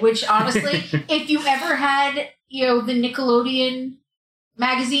hat band, which honestly, if you ever had, the Nickelodeon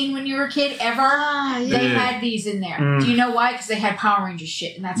magazine when you were a kid, they had these in there. Do you know why? Because they had Power Rangers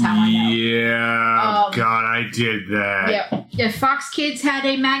shit, and that's how I know. Yeah, God, I did that. Yeah, Fox Kids had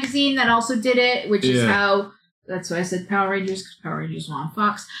a magazine that also did it, which is how... That's why I said Power Rangers, because Power Rangers were on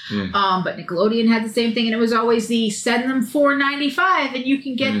Fox. Yeah. But Nickelodeon had the same thing, and it was always the send them $4.95, and you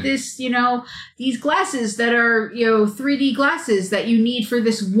can get this, these glasses that are, 3D glasses that you need for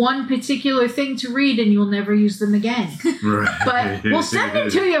this one particular thing to read, and you'll never use them again. Right. But we'll send them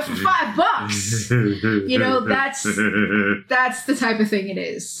to you for $5. That's the type of thing it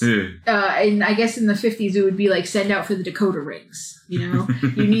is. Yeah. And I guess in the 50s it would be like send out for the decoder rings. You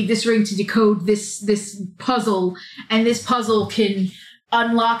need this ring to decode this puzzle, and this puzzle can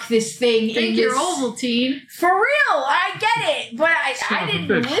unlock this thing. Think you're Ovaltine. For real, I get it, but I didn't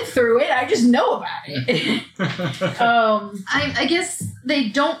live through it. I just know about it. I guess they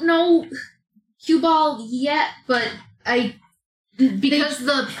don't know Cueball yet, but because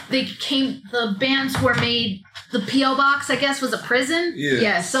the bands were made. The P.O. box, I guess, was a prison.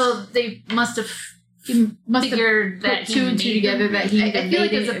 Yeah. So they must have. He must figured that two and two together that he I feel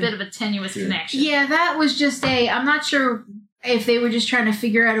like it's a bit of a tenuous connection. Yeah, that was just I'm not sure if they were just trying to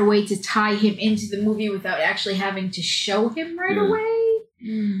figure out a way to tie him into the movie without actually having to show him right away.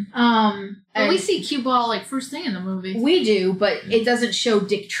 But we see Cueball first thing in the movie. We do, but it doesn't show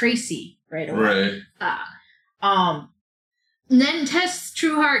Dick Tracy right away. Right. Then Tess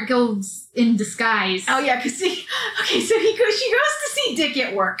Trueheart goes in disguise. Oh yeah, because she goes to see Dick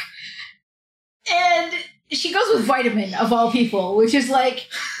at work. And she goes with Vitamin, of all people, which is like,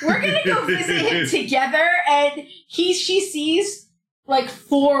 we're going to go visit him together. And she sees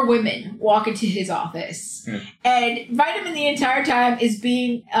 4 women walk into his office. And Vitamin the entire time is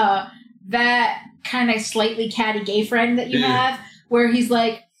being that kind of slightly catty gay friend that you have, where he's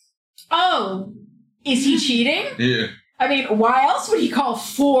like, oh, is he cheating? Yeah. I mean, why else would he call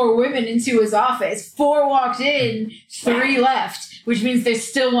 4 women into his office? 4 walked in, 3 left, which means there's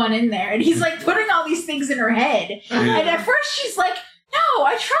still 1 in there. And he's putting all these things in her head. Yeah. And at first she's like, no,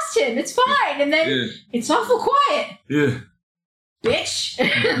 I trust him. It's fine. And then it's awful quiet. Yeah. Bitch.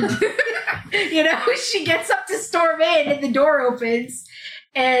 She gets up to storm in and the door opens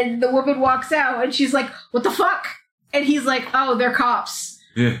and the woman walks out and she's like, what the fuck? And he's like, oh, they're cops.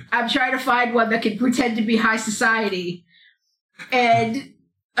 Yeah. I'm trying to find one that can pretend to be high society. And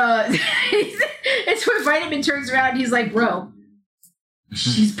it's when Vitamin turns around and he's like, bro,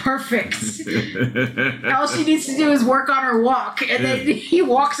 she's perfect. All she needs to do is work on her walk. And then he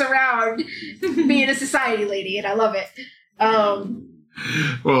walks around being a society lady, and I love it.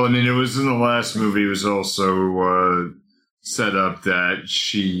 Well, I mean, it was in the last movie, it was also set up that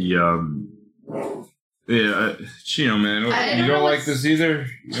she... Chino, man. You don't like this either?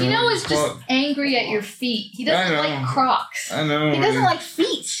 Chino is just angry at your feet. He doesn't like Crocs. I know. He doesn't like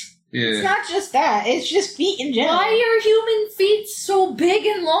feet. Yeah. It's not just that. It's just feet in general. Why are human feet so big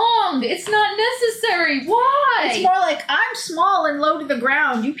and long? It's not necessary. Why? It's more like, I'm small and low to the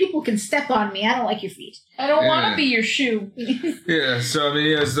ground. You people can step on me. I don't like your feet. I don't want to be your shoe. Yeah, so I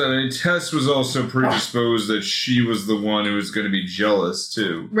mean, Tess was also predisposed that she was the one who was going to be jealous,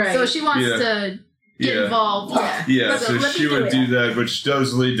 too. Right. So she wants to... get involved. Yeah, so she would do that, which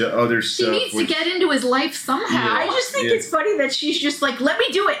does lead to other stuff. She needs to get into his life somehow. Yeah. I just think it's funny that she's just like, let me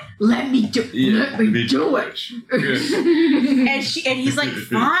do it. Let me do it. Yeah, let me do it. and he's like,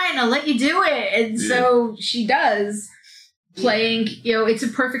 fine, I'll let you do it. And so she does, playing, it's a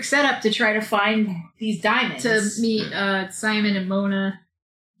perfect setup to try to find these diamonds. To meet Simon and Mona.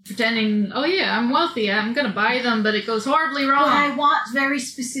 Pretending, oh yeah, I'm wealthy, I'm gonna buy them, but it goes horribly wrong. But I want very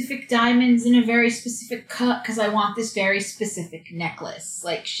specific diamonds in a very specific cut because I want this very specific necklace.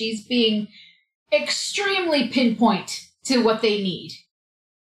 She's being extremely pinpoint to what they need.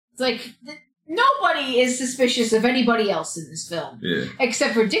 It's nobody is suspicious of anybody else in this film. Yeah.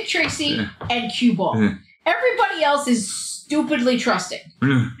 Except for Dick Tracy and Cueball. Yeah. Everybody else is stupidly trusting.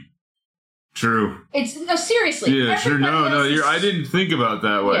 True. Seriously. Yeah, sure. No, I didn't think about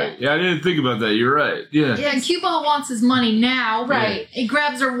that way. Yeah, I didn't think about that. You're right. Yeah. Yeah, and Cueball wants his money now. Right. He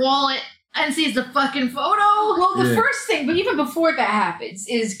grabs her wallet And sees the fucking photo. Well, the first thing, but even before that happens,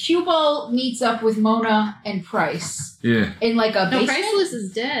 is Cueball meets up with Mona and Price. Yeah. In like a basement. No, Priceless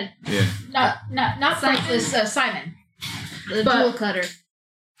is dead. Yeah. Not Simon? Priceless, Simon. The jewel cutter.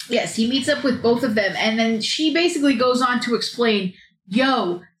 Yes, he meets up with both of them, and then she basically goes on to explain,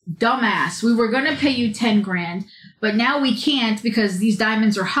 yo, dumbass, we were going to pay you 10 grand, but now we can't because these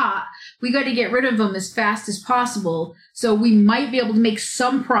diamonds are hot. We got to get rid of them as fast as possible, so we might be able to make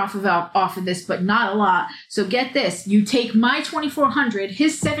some profit off of this, but not a lot. So get this, you take my $2,400,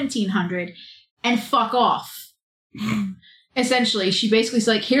 his $1,700, and fuck off. Essentially, she basically's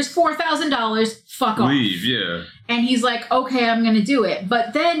like, here's $4,000, fuck off. Leave, yeah. And he's like, okay, I'm going to do it.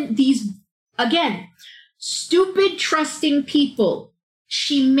 But then these, again, stupid trusting people.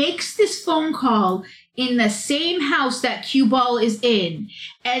 She makes this phone call in the same house that Cueball is in,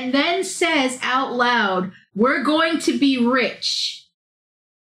 and then says out loud, we're going to be rich.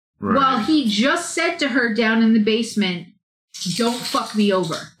 Right. While he just said to her down in the basement, don't fuck me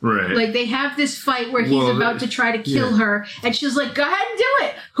over. Right. Like, they have this fight where he's about to try to kill her, and she's like, go ahead and do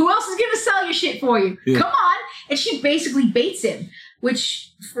it. Who else is going to sell your shit for you? Yeah. Come on. And she basically baits him,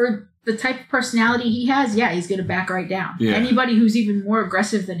 which, for the type of personality he has, yeah, he's going to back right down. Yeah. Anybody who's even more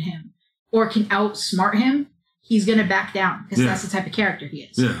aggressive than him or can outsmart him, he's going to back down, because that's the type of character he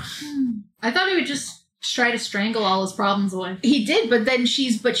is. Yeah. I thought he would just try to strangle all his problems away. He did, but then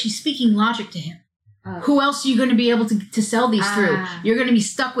she's speaking logic to him. Who else are you going to be able to sell these through? You're going to be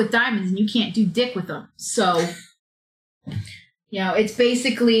stuck with diamonds and you can't do dick with them. So, it's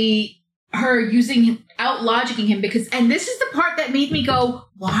basically her out-logicking him because, and this is the part that made me go,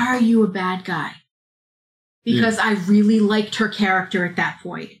 why are you a bad guy? Because I really liked her character at that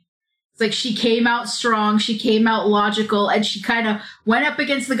point. It's like she came out strong, she came out logical, and she kind of went up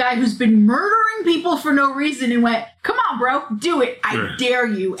against the guy who's been murdering people for no reason and went, come on, bro, do it. I dare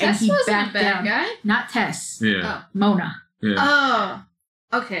you. Tess and he wasn't backed a bad down. Guy. Not Tess. Yeah. Mona. Yeah. Oh.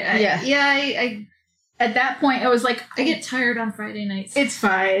 Okay. I at that point, I was like, I get tired on Friday nights. It's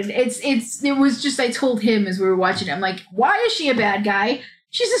fine. It was just, I told him as we were watching it, I'm like, why is she a bad guy?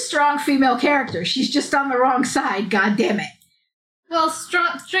 She's a strong female character. She's just on the wrong side. God damn it. Well,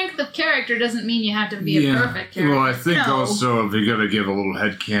 strength of character doesn't mean you have to be a perfect character. Well, I think also, if you got to give a little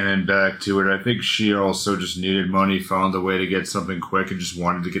headcanon back to it, I think she also just needed money, found a way to get something quick, and just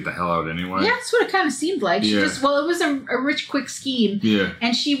wanted to get the hell out anyway. Yeah, that's what it kind of seemed like. She it was a rich, quick scheme. Yeah.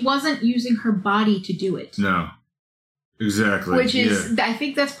 And she wasn't using her body to do it. No. Exactly. Which is, I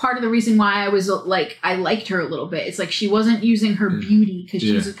think that's part of the reason why I was like, I liked her a little bit. It's like she wasn't using her beauty, because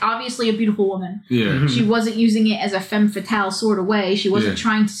she's obviously a beautiful woman. Yeah. She wasn't using it as a femme fatale sort of way. She wasn't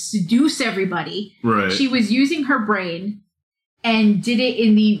trying to seduce everybody. Right. She was using her brain and did it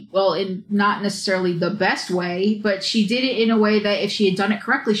in not necessarily the best way, but she did it in a way that if she had done it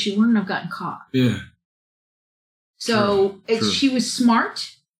correctly, she wouldn't have gotten caught. Yeah. So she was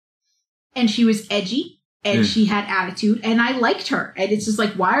smart and she was edgy. And she had attitude, and I liked her. And it's just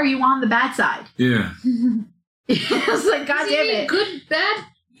like, why are you on the bad side? Yeah. I was like, God damn it. Good, bad.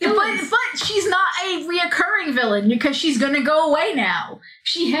 But she's not a reoccurring villain, because she's going to go away now.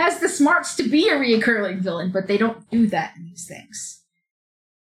 She has the smarts to be a reoccurring villain, but they don't do that in these things.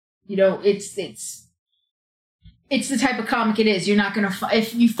 It's the type of comic it is. You're not going to...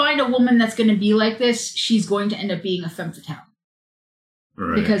 If you find a woman that's going to be like this, she's going to end up being a femme fatale.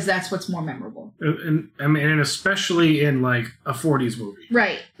 Right. Because that's what's more memorable. And especially in like a 40s movie.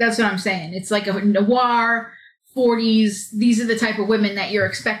 Right. That's what I'm saying. It's like a noir, 40s. These are the type of women that you're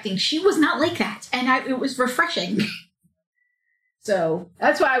expecting. She was not like that. And it was refreshing. So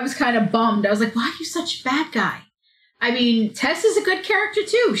that's why I was kind of bummed. I was like, why are you such a bad guy? I mean, Tess is a good character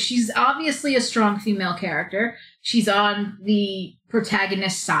too. She's obviously a strong female character. She's on the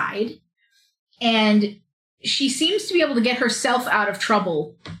protagonist side. And she seems to be able to get herself out of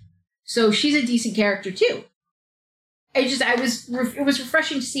trouble. So she's a decent character too. It was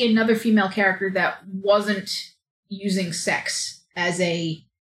refreshing to see another female character that wasn't using sex as a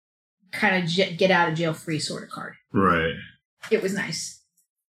kind of get out of jail free sort of card. Right. It was nice.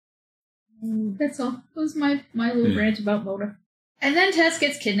 That's all. That was my little rant about Mona. And then Tess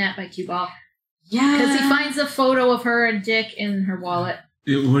gets kidnapped by Cueball. Yeah. Because he finds a photo of her and Dick in her wallet.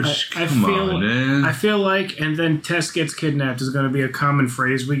 I feel like, and then Tess gets kidnapped is going to be a common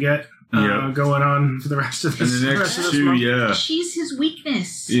phrase we get going on for the rest of this. And the next two, she's his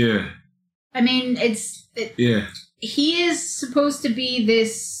weakness. Yeah. I mean, he is supposed to be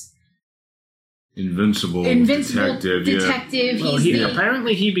this invincible detective. Yeah.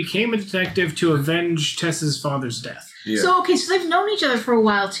 Apparently, he became a detective to avenge Tess's father's death. Yeah. So they've known each other for a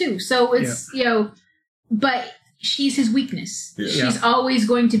while too. So it's but she's his weakness. Yeah. She's always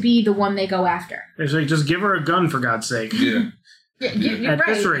going to be the one they go after. It's like, just give her a gun, for God's sake. Yeah. You're At right.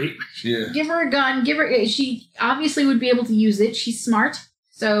 this rate. Yeah. Give her a gun. She obviously would be able to use it. She's smart.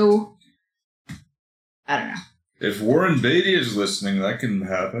 So, I don't know. If Warren Beatty is listening, that can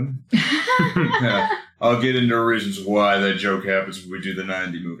happen. Yeah. I'll get into reasons why that joke happens when we do the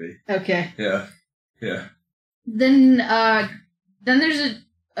 90 movie. Okay. Yeah. Yeah. Then there's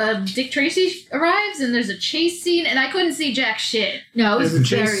Dick Tracy arrives, and there's a chase scene, and I couldn't see jack shit. No, it was There's a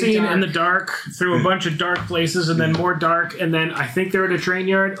chase very scene dark. in the dark, through a bunch of dark places, and then more dark, and then I think they're at a train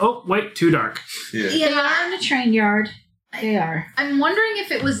yard. Oh, wait, too dark. Yeah. They are in a train yard. They are. I'm wondering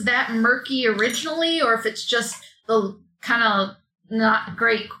if it was that murky originally, or if it's just the kind of not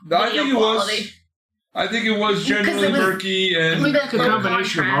great video quality. I think it was generally murky and Like a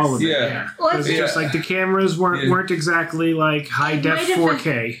combination of all of it. Yeah. Well, It's just like the cameras weren't exactly like high It def might have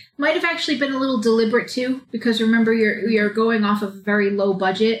 4K. might have actually been a little deliberate too, because remember you're going off of a very low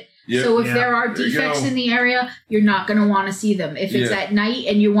budget. Yep. So if Yeah. there are There you defects go. in the area, you're not going to want to see them. If it's Yeah. at night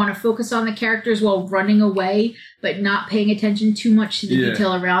and you want to focus on the characters while running away, but not paying attention too much to the Yeah.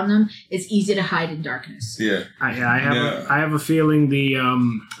 detail around them, it's easy to hide in darkness. Yeah. I have a feeling the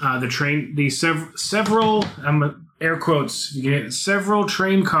several air quotes, you get several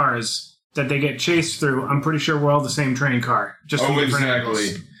train cars that they get chased through. I'm pretty sure we're all the same train car, just from different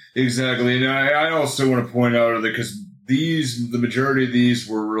angles. Exactly. And I also want to point out that because the majority of these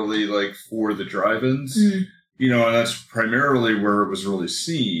were really like for the drive-ins, Mm. and that's primarily where it was really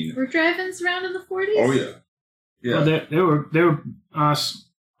seen. Were drive-ins around in the 40s? Oh yeah, yeah. Well, they were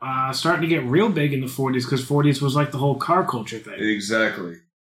starting to get real big in the 40s, because 40s was like the whole car culture thing. Exactly.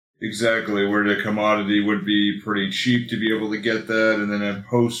 Where the commodity would be pretty cheap to be able to get that, and then in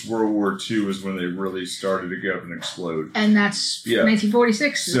post World War II is when they really started to go up and explode. And that's Yeah.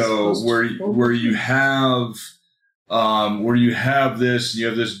 1946. So where you have this, you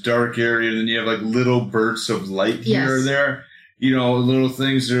have this dark area, and then you have like little bursts of light here or there. Little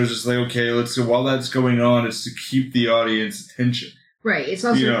things. There's just like, okay, while that's going on, it's to keep the audience attention. Right. It's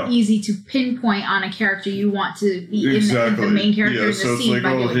also easy to pinpoint on a character you want to be in the main character in the so it's scene.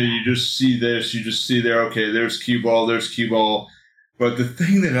 like, hey, you just see this, you just see there, okay, there's Cueball. But the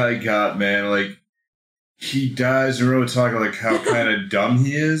thing that I got, man, like, he dies, and we're talking like how kind of dumb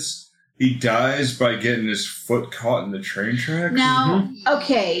he is. He dies by getting his foot caught in the train tracks. Now,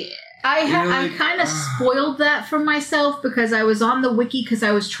 okay, I kind of spoiled that for myself because I was on the wiki because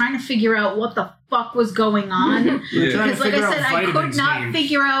I was trying to figure out what the fuck was going on. Because, like I said, I could not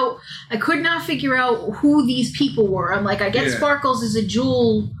figure out who these people were. I'm like, I get Sparkles is a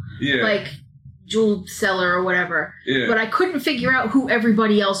jewel, jewel seller or whatever, but I couldn't figure out who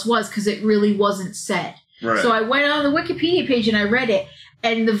everybody else was because it really wasn't said. Right. So I went on the Wikipedia page and I read it,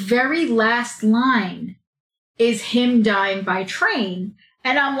 and the very last line is him dying by train,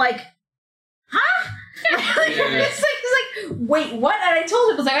 and I'm like, huh? It's like, wait, what? And I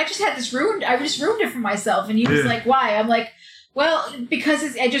told him, I was like, I just had this ruined. I just ruined it for myself. And he was like, why? I'm like, well,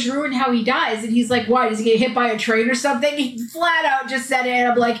 because I just ruined how he dies. And he's like, why? Does he get hit by a train or something? He flat out just said it.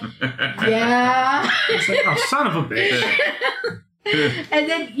 And I'm like, yeah. It's like, oh, son of a bitch. And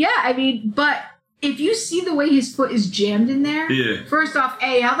then, but if you see the way his foot is jammed in there, first off,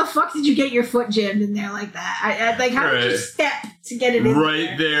 how the fuck did you get your foot jammed in there like that? How did you step to get it in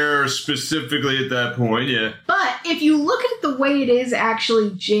right there, specifically at that point, But if you look at the way it is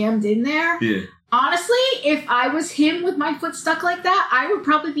actually jammed in there, honestly, if I was him with my foot stuck like that, I would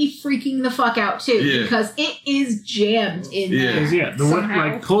probably be freaking the fuck out too, because it is jammed in there. You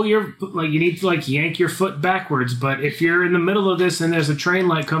need to yank your foot backwards, but if you're in the middle of this and there's a train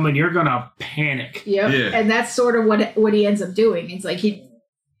light coming, you're gonna panic. And that's sort of what he ends up doing. It's like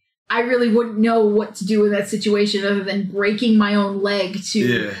I really wouldn't know what to do in that situation other than breaking my own leg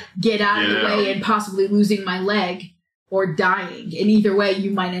to get out of the way and possibly losing my leg. Or dying. And either way,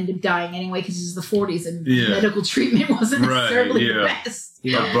 you might end up dying anyway because it's the 40s and medical treatment wasn't necessarily the best.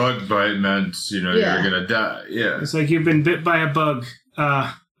 A bug bite meant, you're going to die. It's like you've been bit by a bug.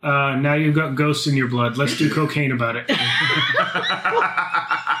 Now you've got ghosts in your blood. Let's do cocaine about it. You're not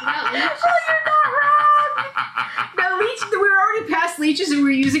wrong. No, we were already past leeches and we were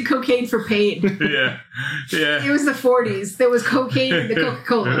using cocaine for pain. It was the 40s. There was cocaine in the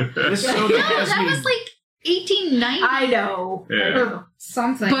Coca-Cola. That was like 1890. I know. Or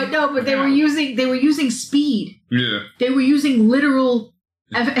something. But they were using speed. Yeah. They were using literal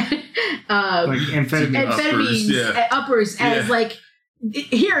amphetamines uppers as like,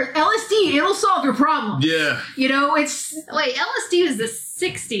 here, LSD, it'll solve your problem. Yeah. It's like LSD was the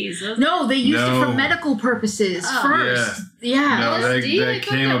 60s. No, they used it for medical purposes first. Yeah. No, that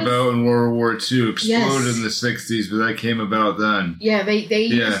came about in World War II. Exploded in the 60s, but that came about then. Yeah, they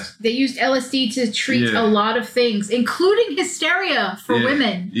used LSD to treat a lot of things, including hysteria for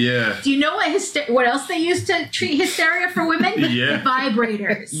women. Yeah. Do you know what else they used to treat hysteria for women?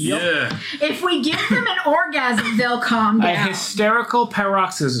 Vibrators. Yeah. If we give them an orgasm, they'll calm down. A hysterical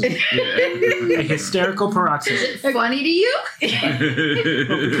paroxysm. A hysterical paroxysm. Is it funny to you?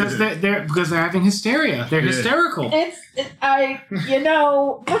 Because they're having hysteria. They're hysterical. The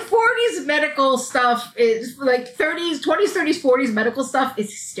 40s medical stuff is like 20s, 30s, 40s medical stuff is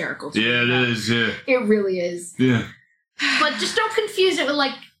hysterical. Yeah, it is. Yeah. It really is. Yeah. But just don't confuse it with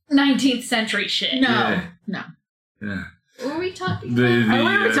like 19th century shit. No. Yeah. What were we talking about?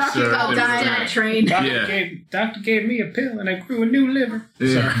 We were talking about dying on a train. Doctor gave me a pill and I grew a new liver.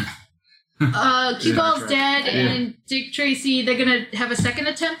 Yeah. Sorry. Cueball's dead, and Dick Tracy, they're gonna have a second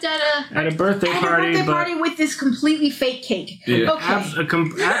attempt at a birthday party with this completely fake cake. Yeah. Okay.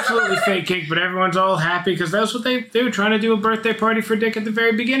 Absolutely fake cake, but everyone's all happy because that's what they were trying to do, a birthday party for Dick at the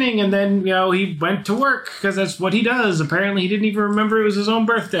very beginning, and then he went to work because that's what he does. Apparently, he didn't even remember it was his own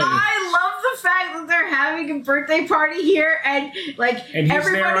birthday. I love the fact that they're having a birthday party here, and he's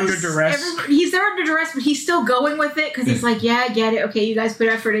there under duress. He's there under duress, but he's still going with it because he's like, yeah, I get it. Okay, you guys put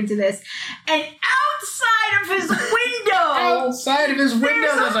effort into this. And outside of his window,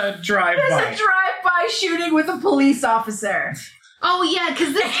 there's a drive-by. There's a drive-by shooting with a police officer. Oh, yeah,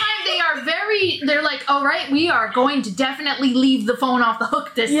 because this time they're like, all right, we are going to definitely leave the phone off the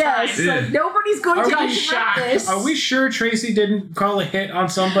hook this time. Yes, nobody's going to get shot. Are we sure Tracy didn't call a hit on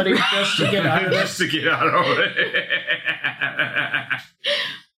somebody just to get out of this? Just to get out of it.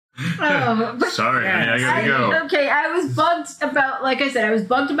 Sorry, honey, I gotta go. Okay, I was bugged about, like I said,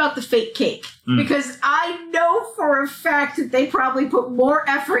 the fake cake. Because I know for a fact that they probably put more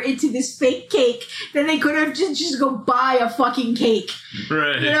effort into this fake cake than they could have just go buy a fucking cake.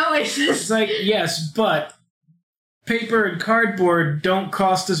 Right. It's like, yes, but paper and cardboard don't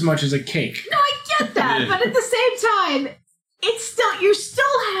cost as much as a cake. No, I get that, but at the same time, you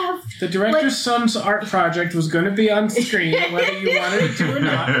still have... The director's son's art project was going to be on screen, whether you wanted it to or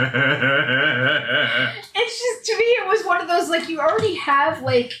not. It's just, to me, it was one of those, you already have,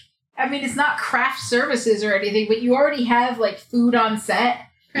 it's not craft services or anything, but you already have, food on set.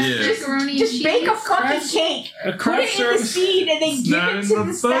 Yeah. Just bake a fucking cake. Put it in the scene and then give it to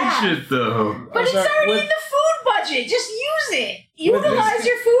the staff. Budget, though. But it's already in the food budget. Just use it. Utilize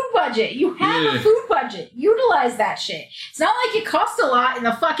your food budget. You have a food budget. Utilize that shit. It's not like it cost a lot in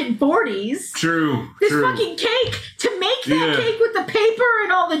the fucking 40s. True. This fucking cake, to make that cake with the paper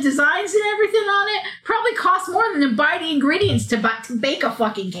and all the designs and everything on it, probably cost more than to buy the ingredients to bake a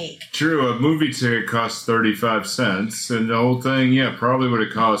fucking cake. True. A movie ticket costs 35 cents, and the whole thing, probably would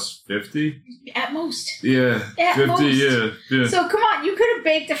have cost 50 at most. Yeah, at 50. Most. Yeah. So come on, you could have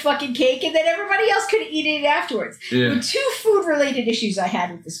baked a fucking cake, and then everybody else could have eaten it afterwards. Yeah. There were 2 food-related issues I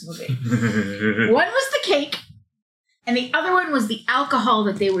had with this movie. One was the cake, and the other one was the alcohol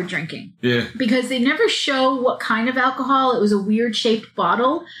that they were drinking. Yeah. Because they never show what kind of alcohol. It was a weird-shaped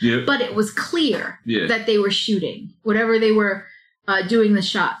bottle, but it was clear that they were shooting, whatever they were doing the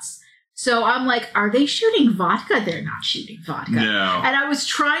shots. So I'm like, are they shooting vodka? They're not shooting vodka. No. And I was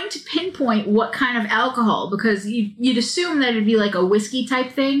trying to pinpoint what kind of alcohol, because you'd assume that it'd be like a whiskey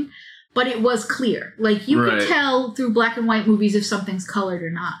type thing, but it was clear. You could tell through black and white movies if something's colored or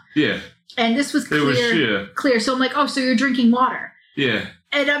not. Yeah. And this was clear. Clear. So I'm like, oh, so you're drinking water. Yeah.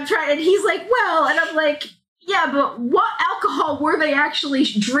 And I'm trying, and he's like, well, and I'm like, yeah, but what alcohol were they actually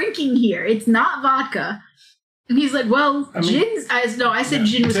drinking here? It's not vodka. And he's like, well, gin's... I said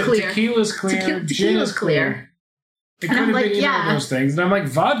gin was clear. Tequila's clear. Gin is clear. It could have been either of those things. And I'm like,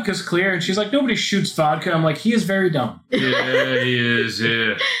 vodka's clear. And she's like, nobody shoots vodka. I'm like, he is very dumb. Yeah, he is,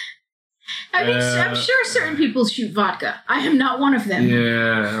 yeah. I mean, I'm sure certain people shoot vodka. I am not one of them.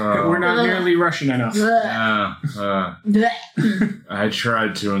 Yeah. We're not nearly Russian enough. I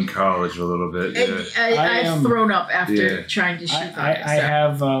tried to in college a little bit. Yeah. I've thrown up after trying to shoot vodka. I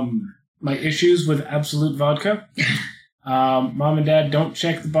have... my issues with Absolute vodka. Mom and Dad, don't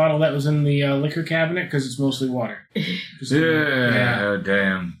check the bottle that was in the liquor cabinet because it's mostly water.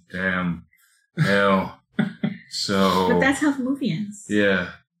 Damn. Hell. So. But that's how the movie ends.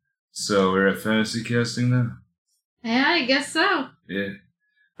 Yeah. So we're at fantasy casting now? Yeah, I guess so. Yeah.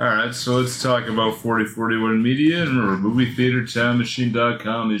 Alright, so let's talk about 4041 Media, and remember,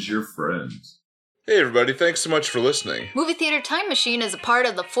 movietheatertimemachine.com is your friend. Hey everybody, thanks so much for listening. Movie Theater Time Machine is a part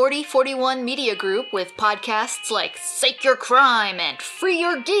of the 4041 Media Group with podcasts like Psych Your Crime and Free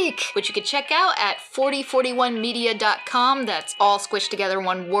Your Geek, which you can check out at 4041media.com. That's all squished together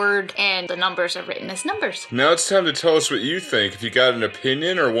one word, and the numbers are written as numbers. Now it's time to tell us what you think. If you got an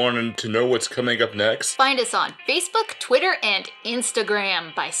opinion or wanted to know what's coming up next, find us on Facebook, Twitter, and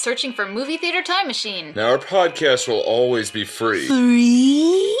Instagram by searching for Movie Theater Time Machine. Now our podcast will always be free.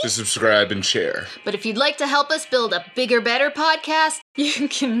 To subscribe and share. But if you'd like to help us build a bigger, better podcast, you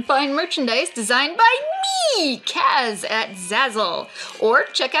can find merchandise designed by me, Kaz, at Zazzle. Or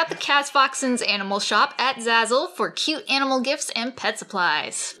check out the Kaz Foxen's Animal Shop at Zazzle for cute animal gifts and pet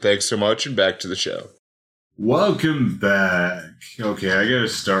supplies. Thanks so much, and back to the show. Welcome back. Okay, I gotta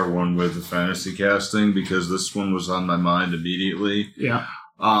start one with the fantasy casting because this one was on my mind immediately. Yeah.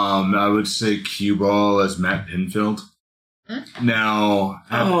 I would say Cueball as Matt Pinfield. Now,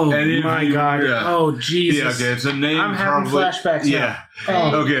 oh my God! Yeah. Oh Jesus! Yeah, okay, it's a name. I'm having flashbacks. Yeah.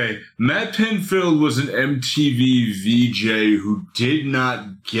 Oh. Okay, Matt Pinfield was an MTV VJ who did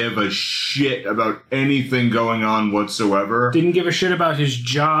not give a shit about anything going on whatsoever. Didn't give a shit about his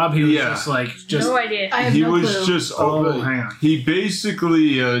job. He was just no idea. I have he no was clue. just hang on. He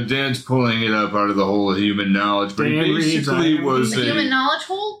basically Dan's pulling it up out of the hole of human knowledge, but Dan he basically was the human knowledge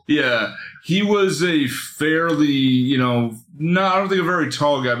hole. Yeah. He was a fairly, I don't think a very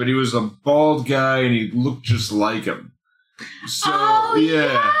tall guy, but he was a bald guy and he looked just like him. So,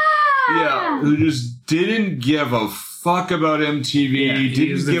 yeah, who just didn't give a fuck about MTV,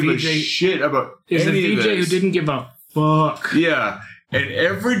 didn't give a shit about any of this. He was the VJ who didn't give a fuck. Yeah, and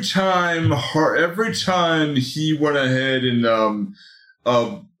every time he went ahead and,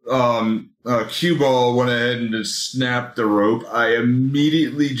 Cueball went ahead and just snapped the rope,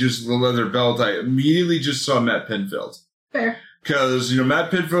 the leather belt, I immediately just saw Matt Pinfield. Fair. Because, Matt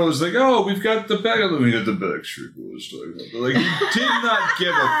Pinfield was like, oh, we've got the backstreet boys. Like, he did not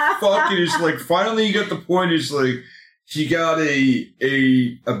give a fuck. It's like, finally he got the point. It's like, he got a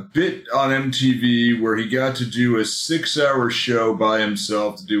bit on MTV where he got to do a 6-hour show by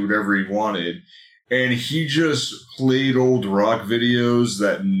himself to do whatever he wanted. And he just played old rock videos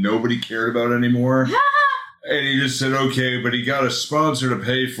that nobody cared about anymore. And he just said, okay, but he got a sponsor to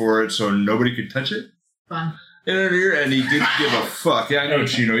pay for it so nobody could touch it. Fun. And he didn't give a fuck. Yeah, I know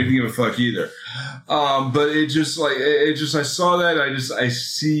Chino. He didn't give a fuck either. But I saw that. I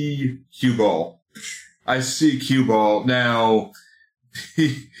see Cueball. Now,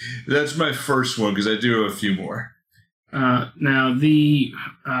 that's my first one because I do have a few more. Now,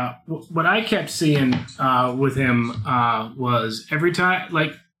 what I kept seeing with him was every time he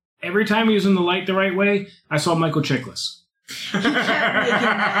was in the light the right way, I saw Michael Chiklis. And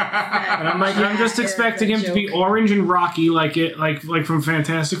I'm like, I'm just expecting him to be orange and rocky like from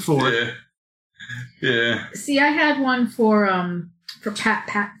Fantastic Four. Yeah. See, I had one for Pat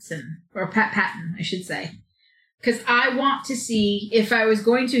Patton, I should say, because I want to see if I was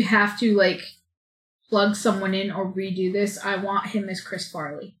going to have to plug someone in or redo this. I want him as Chris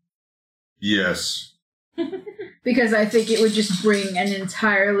Farley. Yes. Because I think it would just bring an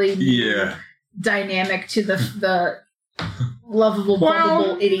entirely new dynamic to the lovable,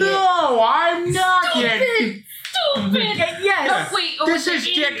 bubbable idiot. No, I'm not yet. Stupid! Yes! No, wait, this is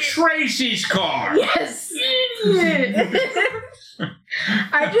Dick Tracy's car! Yes!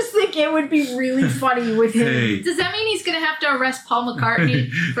 I just think it would be really funny with him. Hey. Does that mean he's going to have to arrest Paul McCartney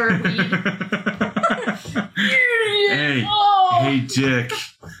for weed? Hey, Dick.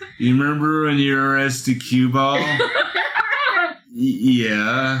 You remember when you arrested Cueball?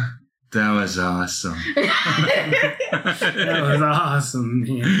 Yeah. That was awesome. That was awesome,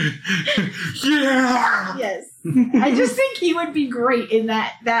 man. Yeah! Yes. I just think he would be great in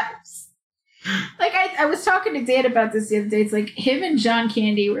that. I was talking to Dan about this the other day. It's like him and John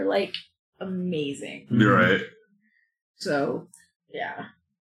Candy were amazing. You're right. So, yeah.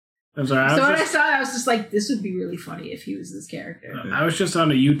 I'm sorry. So when I saw it, I was just like, this would be really funny if he was this character. I was just on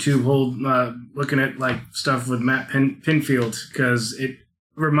a YouTube hole looking at stuff with Matt Pinfield because it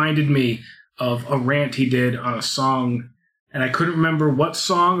reminded me of a rant he did on a song, and I couldn't remember what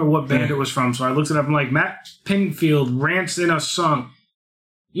song or what band it was from, so I looked it up and Matt Pinfield rants in a song.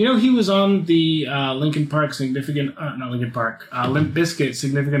 He was on the Limp Bizkit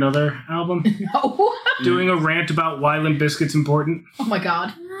Significant Other album. No. Doing a rant about why Limp Bizkit's important. Oh my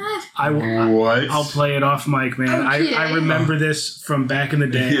God. What? I'll play it off mic, man. Okay. I remember this from back in the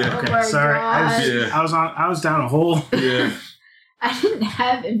day. Yeah. Okay, oh my sorry. God. I was down a hole. Yeah. I didn't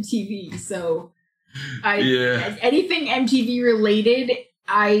have MTV, so Yeah. Anything MTV related,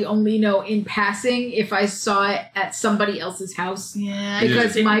 I only know in passing if I saw it at somebody else's house. Yeah,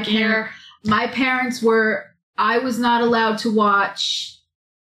 Because I my didn't care. my parents were. I was not allowed to watch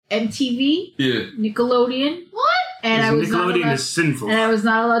MTV, Nickelodeon. What? And I was Nickelodeon is sinful. And I was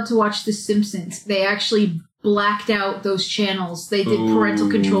not allowed to watch The Simpsons. They actually blacked out those channels. They did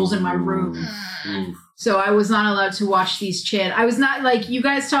parental controls in my room. So I was not allowed to watch these channels. I was not, like, you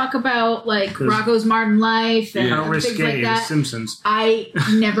guys talk about, like, Rocko's Modern Life and things like that. The Simpsons. I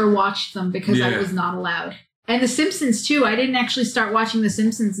never watched them because I was not allowed. And The Simpsons, too. I didn't actually start watching The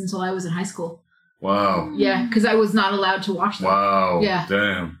Simpsons until I was in high school. Wow. Yeah, because I was not allowed to watch them. Wow. Yeah.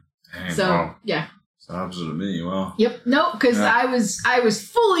 Damn. So, yeah. It's the opposite of me. Wow. Yep. No, because I was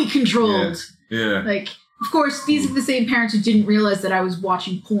fully controlled. Yeah. Like, of course, these are the same parents who didn't realize that I was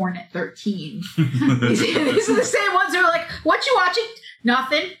watching porn at 13. These are the same ones who are like, "What you watching?"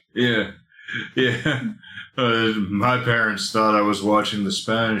 Nothing. Yeah. Yeah. My parents thought I was watching the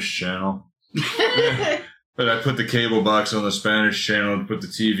Spanish channel. But I put the cable box on the Spanish channel and put the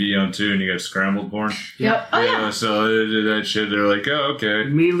TV on too, and you got scrambled porn. Yep. Oh, yeah. So they did that shit. They're like, "Oh, okay."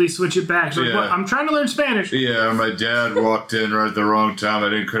 Immediately switch it back. So like, I'm trying to learn Spanish. Yeah, my dad walked in right at the wrong time.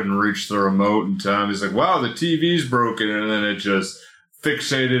 I couldn't reach the remote in time. He's like, "Wow, the TV's broken," and then it just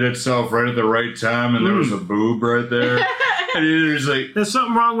fixated itself right at the right time, and there was a boob right there. And he was like, "There's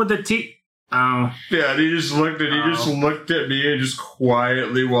something wrong with the TV." Oh. Yeah, and he just looked at me and just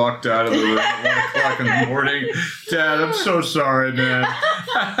quietly walked out of the room at 1 o'clock in the morning. "Dad, I'm so sorry, man.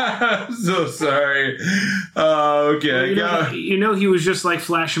 I'm so sorry." Okay. Well, he was just like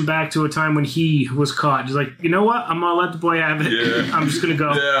flashing back to a time when he was caught. He's like, "You know what? I'm going to let the boy have it. Yeah. I'm just going to go."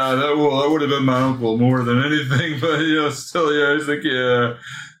 Yeah, that would have been my uncle more than anything. But, still, he's like, "Yeah.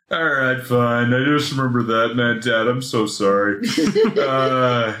 All right, fine. I just remember that, man. Dad, I'm so sorry."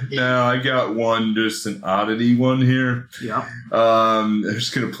 Now I got one, just an oddity one here. Yeah. I'm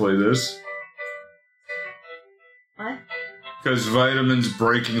just gonna play this. What? Because Vitamin's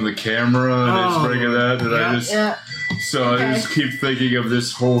breaking the camera, and it's breaking that, and So I just keep thinking of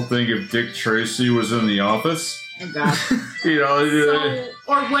this whole thing if Dick Tracy was in The Office. Oh, God.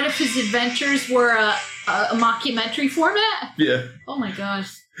 Or what if his adventures were a mockumentary format? Yeah. Oh my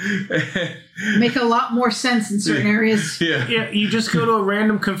gosh. Make a lot more sense in certain areas. Yeah, you just go to a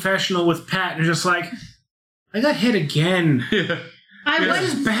random confessional with Pat and you're just like, "I got hit again. Yeah.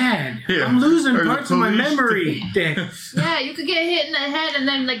 This is bad. Yeah. I'm losing parts of my memory, Dick." Yeah, you could get hit in the head and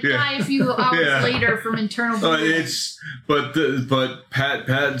then die a few hours later from internal bleeding. But Pat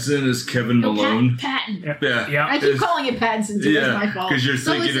Pattinson is Kevin Malone. Patton. Yeah. I keep calling it Pattinson too. That's my fault. Because you're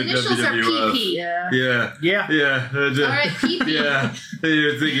So thinking his of initials are WWF. PP. Yeah. All right, PP. Yeah.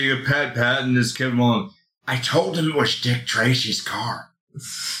 You're thinking of Pat Patton as Kevin Malone. "I told him it was Dick Tracy's car.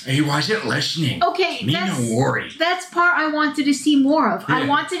 He wasn't listening. Okay, no worry." That's part I wanted to see more of. Yeah. I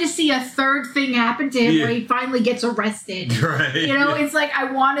wanted to see a third thing happen to him where he finally gets arrested. Right. It's like I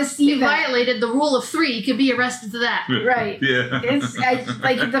want to see He violated the rule of 3. He could be arrested for that. Right. Yeah. It's like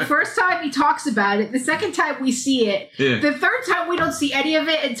the first time he talks about it, the second time we see it, the third time we don't see any of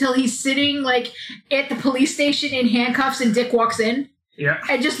it until he's sitting like at the police station in handcuffs and Dick walks in. Yeah.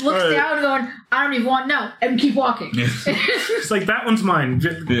 And just looks down and going, "I don't even want to know," and keep walking. It's like, that one's mine.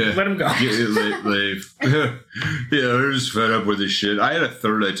 Let him go. Leave. They're just fed up with this shit. I had a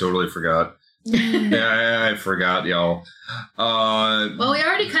third I totally forgot. I forgot, y'all. Well, we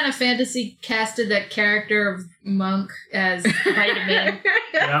already kind of fantasy casted that character of Monk as Vitamin.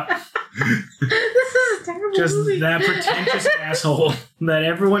 Yeah. This is a terrible movie. Just that pretentious asshole that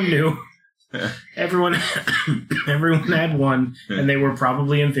everyone knew. Everyone had one, and they were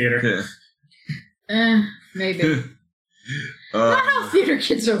probably in theater. Maybe. Not how theater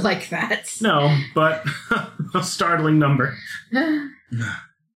kids are like that. No, but a startling number. I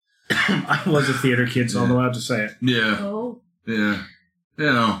was a theater kid, so I'm allowed to say it. Yeah. Oh. Yeah.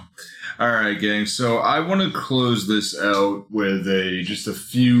 All right, gang. So I want to close this out with just a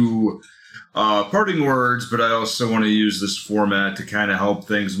few parting words, but I also want to use this format to kind of help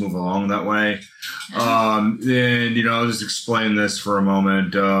things move along that way. And, I'll just explain this for a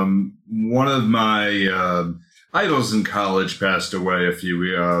moment. One of my idols in college passed away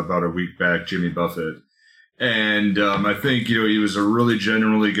about a week back, Jimmy Buffett. And I think, he was a really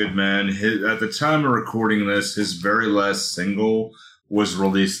genuinely good man. At the time of recording this, his very last single was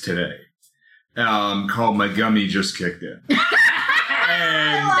released today, called "My Gummy Just Kicked In."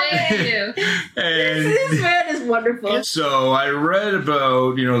 And this man is wonderful. So I read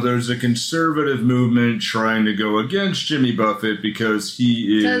about, there's a conservative movement trying to go against Jimmy Buffett because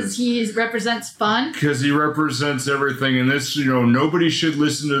he represents fun. Because he represents everything. And this, nobody should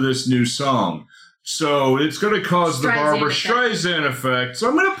listen to this new song. So it's going to cause the Barbra Streisand effect. So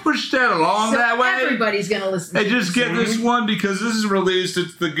I'm going to push that along that way. Everybody's going to listen to and just get this one because this is released.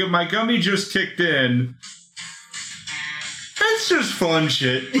 It's my gummy just kicked in. It's just fun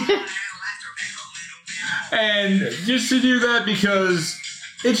shit. And just to do that because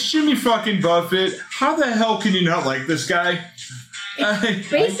it's Jimmy fucking Buffett. How the hell can you not like this guy? It's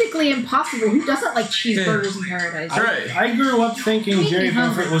basically impossible. Who doesn't like cheeseburgers in paradise? Right. I grew up thinking Jimmy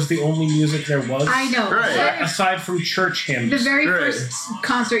Buffett was the only music there was. I know. Right. Aside from church hymns. The very first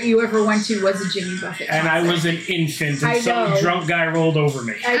concert you ever went to was a Jimmy Buffett concert. And I was an infant, and some drunk guy rolled over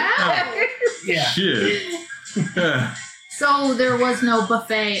me. Yeah. Shit. So there was no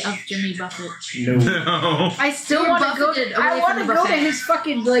buffet of Jimmy Buffett. No. I still want to go to. I want to go to his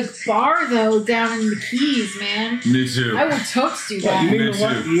fucking bar though down in the Keys, man. Me too. I would totes do that. You mean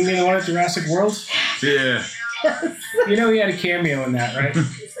the one at Jurassic World? Yeah. You know he had a cameo in that, right?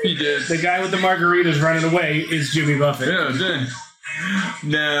 He did. The guy with the margaritas running away is Jimmy Buffett. Yeah, did.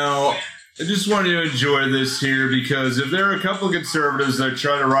 Now, I just want you to enjoy this here because if there are a couple of conservatives that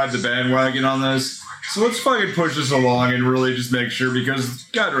try to ride the bandwagon on this. So let's fucking push this along and really just make sure, because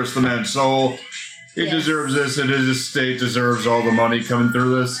God rest the man's soul, he deserves this, and his estate deserves all the money coming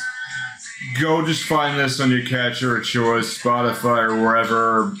through this. Go just find this on your catcher of choice, Spotify or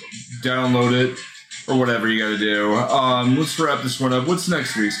wherever, download it, or whatever you gotta do. Let's wrap this one up. What's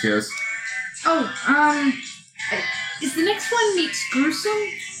next week's Kiss? Is the next one Meets Gruesome?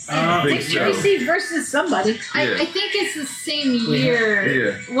 Dick Tracy versus somebody. I think it's the same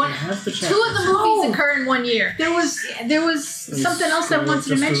year. Two of the movies occur in 1 year. There was something else I wanted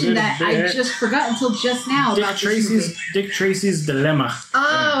to mention that I just forgot until just now. Dick Tracy's Dilemma.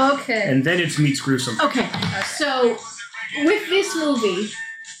 Oh, okay. And then it's Meets Gruesome. Okay, so with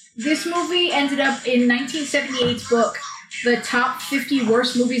this movie ended up in 1978's book, the top 50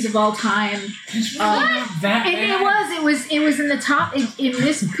 worst movies of all time. It's really not that and bad. it was in the top in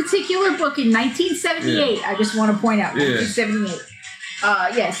this particular book in 1978. Yeah. I just want to point out 1978.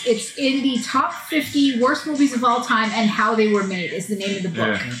 Yes, it's in the top 50 worst movies of all time and how they were made is the name of the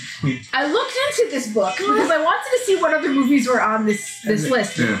book. Yeah. I looked into this book because I wanted to see what other movies were on this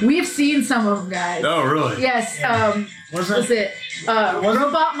list. Yeah. We have seen some of them, guys. Oh, really? Yes.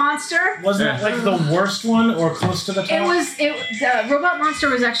 Robot Monster? Wasn't it like the worst one or close to the top? Robot Monster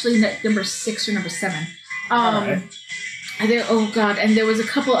was actually number 6 or number 7. Right. And there was a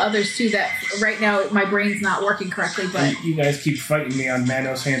couple others too that right now my brain's not working correctly, but you guys keep fighting me on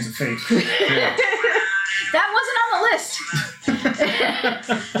Manos Hands of Fate. That wasn't on the list.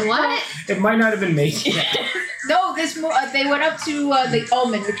 What? It might not have been made yet. No, they went up to The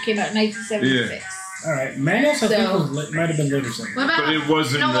Omen, which came out in 1976. Yeah. All right, Manos I think might have been later. But it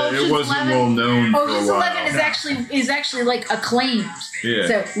wasn't. It wasn't well known. Ocean's 11 is actually like acclaimed. Yeah.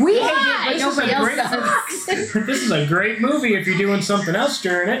 So we hate it, but nobody else does. This is a great movie if you're doing something else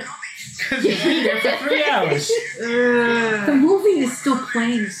during it. Because you'll be there for 3 hours. The movie is still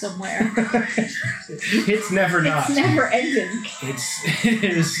playing somewhere. It's never not. It's never ending.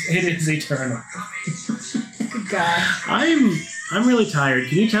 It is eternal. Good God. I'm really tired.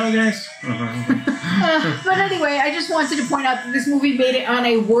 Can you tell, guys? But anyway, I just wanted to point out that this movie made it on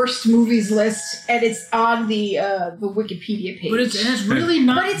a worst movies list, and it's on the Wikipedia page. But it's really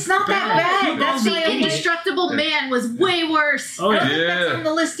not. But it's not that bad. That's the Indestructible Man was way worse. Oh, I don't think that's on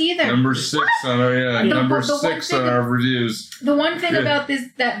the list either. Number 6 on our reviews. The one thing about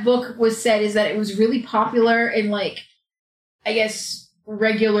that book was said is that it was really popular in I guess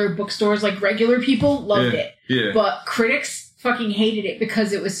regular bookstores, like regular people loved it. Yeah. But critics fucking hated it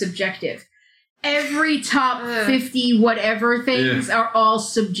because it was subjective. Every top 50 whatever things are all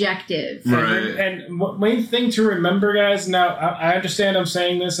subjective. Right. And main thing to remember, guys, now I understand I'm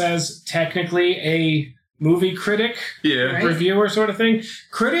saying this as technically a movie critic reviewer sort of thing.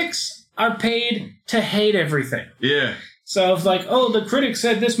 Critics are paid to hate everything. Yeah. So if the critic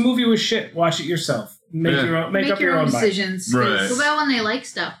said this movie was shit, watch it yourself. Make up your own decisions. Right. What about when they like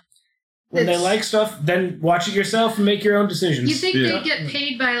stuff? When they like stuff, then watch it yourself and make your own decisions. You think they get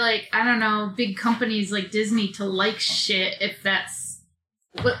paid by, I don't know, big companies like Disney to like shit if that's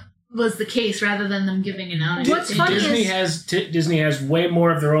what was the case rather than them giving an out? What's funny Disney has way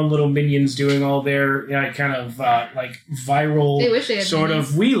more of their own little minions doing all their kind of viral they wish they had sort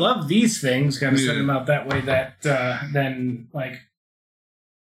minions. of we love these things kind of send them out that way that then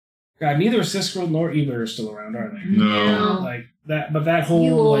God, neither Siskel nor Ebert are still around, are they? No. But that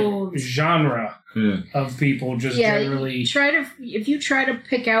whole genre of people just generally if you try to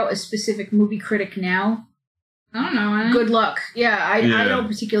pick out a specific movie critic now, I don't know. Good luck. Yeah, I don't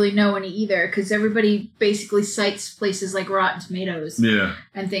particularly know any either because everybody basically cites places like Rotten Tomatoes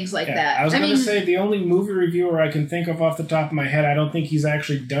and things like that. I was going to say the only movie reviewer I can think of off the top of my head, I don't think he's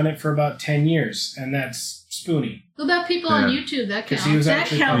actually done it for about 10 years, and that's Spoonie. What about people on YouTube? That counts. That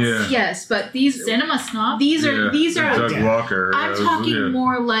counts, yes, but these Cinema Snob. These are Doug Walker. I'm talking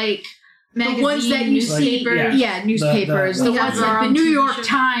more like magazine, the ones that you see, newspapers, the ones like the New York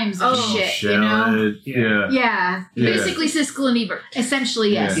Times and shit, you know? Yeah. Basically Siskel and Ebert.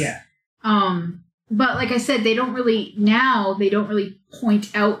 Essentially, yes. Yeah. But like I said, they don't really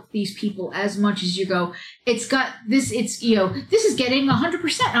point out these people as much as you go, it's got this, this is getting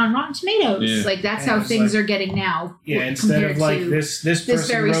 100% on Rotten Tomatoes. Yeah. Like, that's how things are getting now. Yeah, instead of like this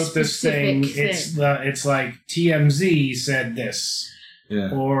person wrote this thing, it's like TMZ said this.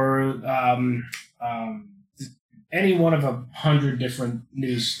 Yeah. Or any one of 100 different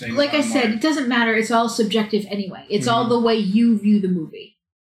news things. Like I said, it doesn't matter. It's all subjective anyway. It's all the way you view the movie.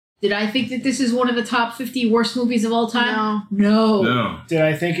 Did I think that this is one of the top 50 worst movies of all time? No. Did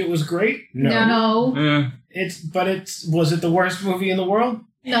I think it was great? No. Yeah. Was it the worst movie in the world?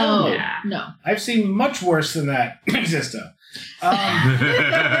 No. No. I've seen much worse than that. Existo.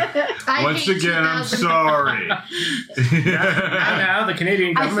 Once again, I'm sorry. now the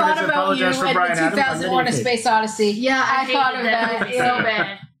Canadian government has apologized for Brian Adams. 2001: A Space Odyssey. Yeah, I thought of that so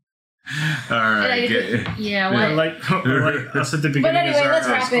bad. All right. Like us at the beginning. But anyway, let's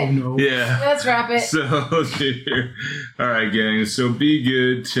wrap it. Oh, no. Yeah. Let's wrap it. So, all right, gang. So be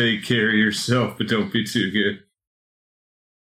good. Take care of yourself, but don't be too good.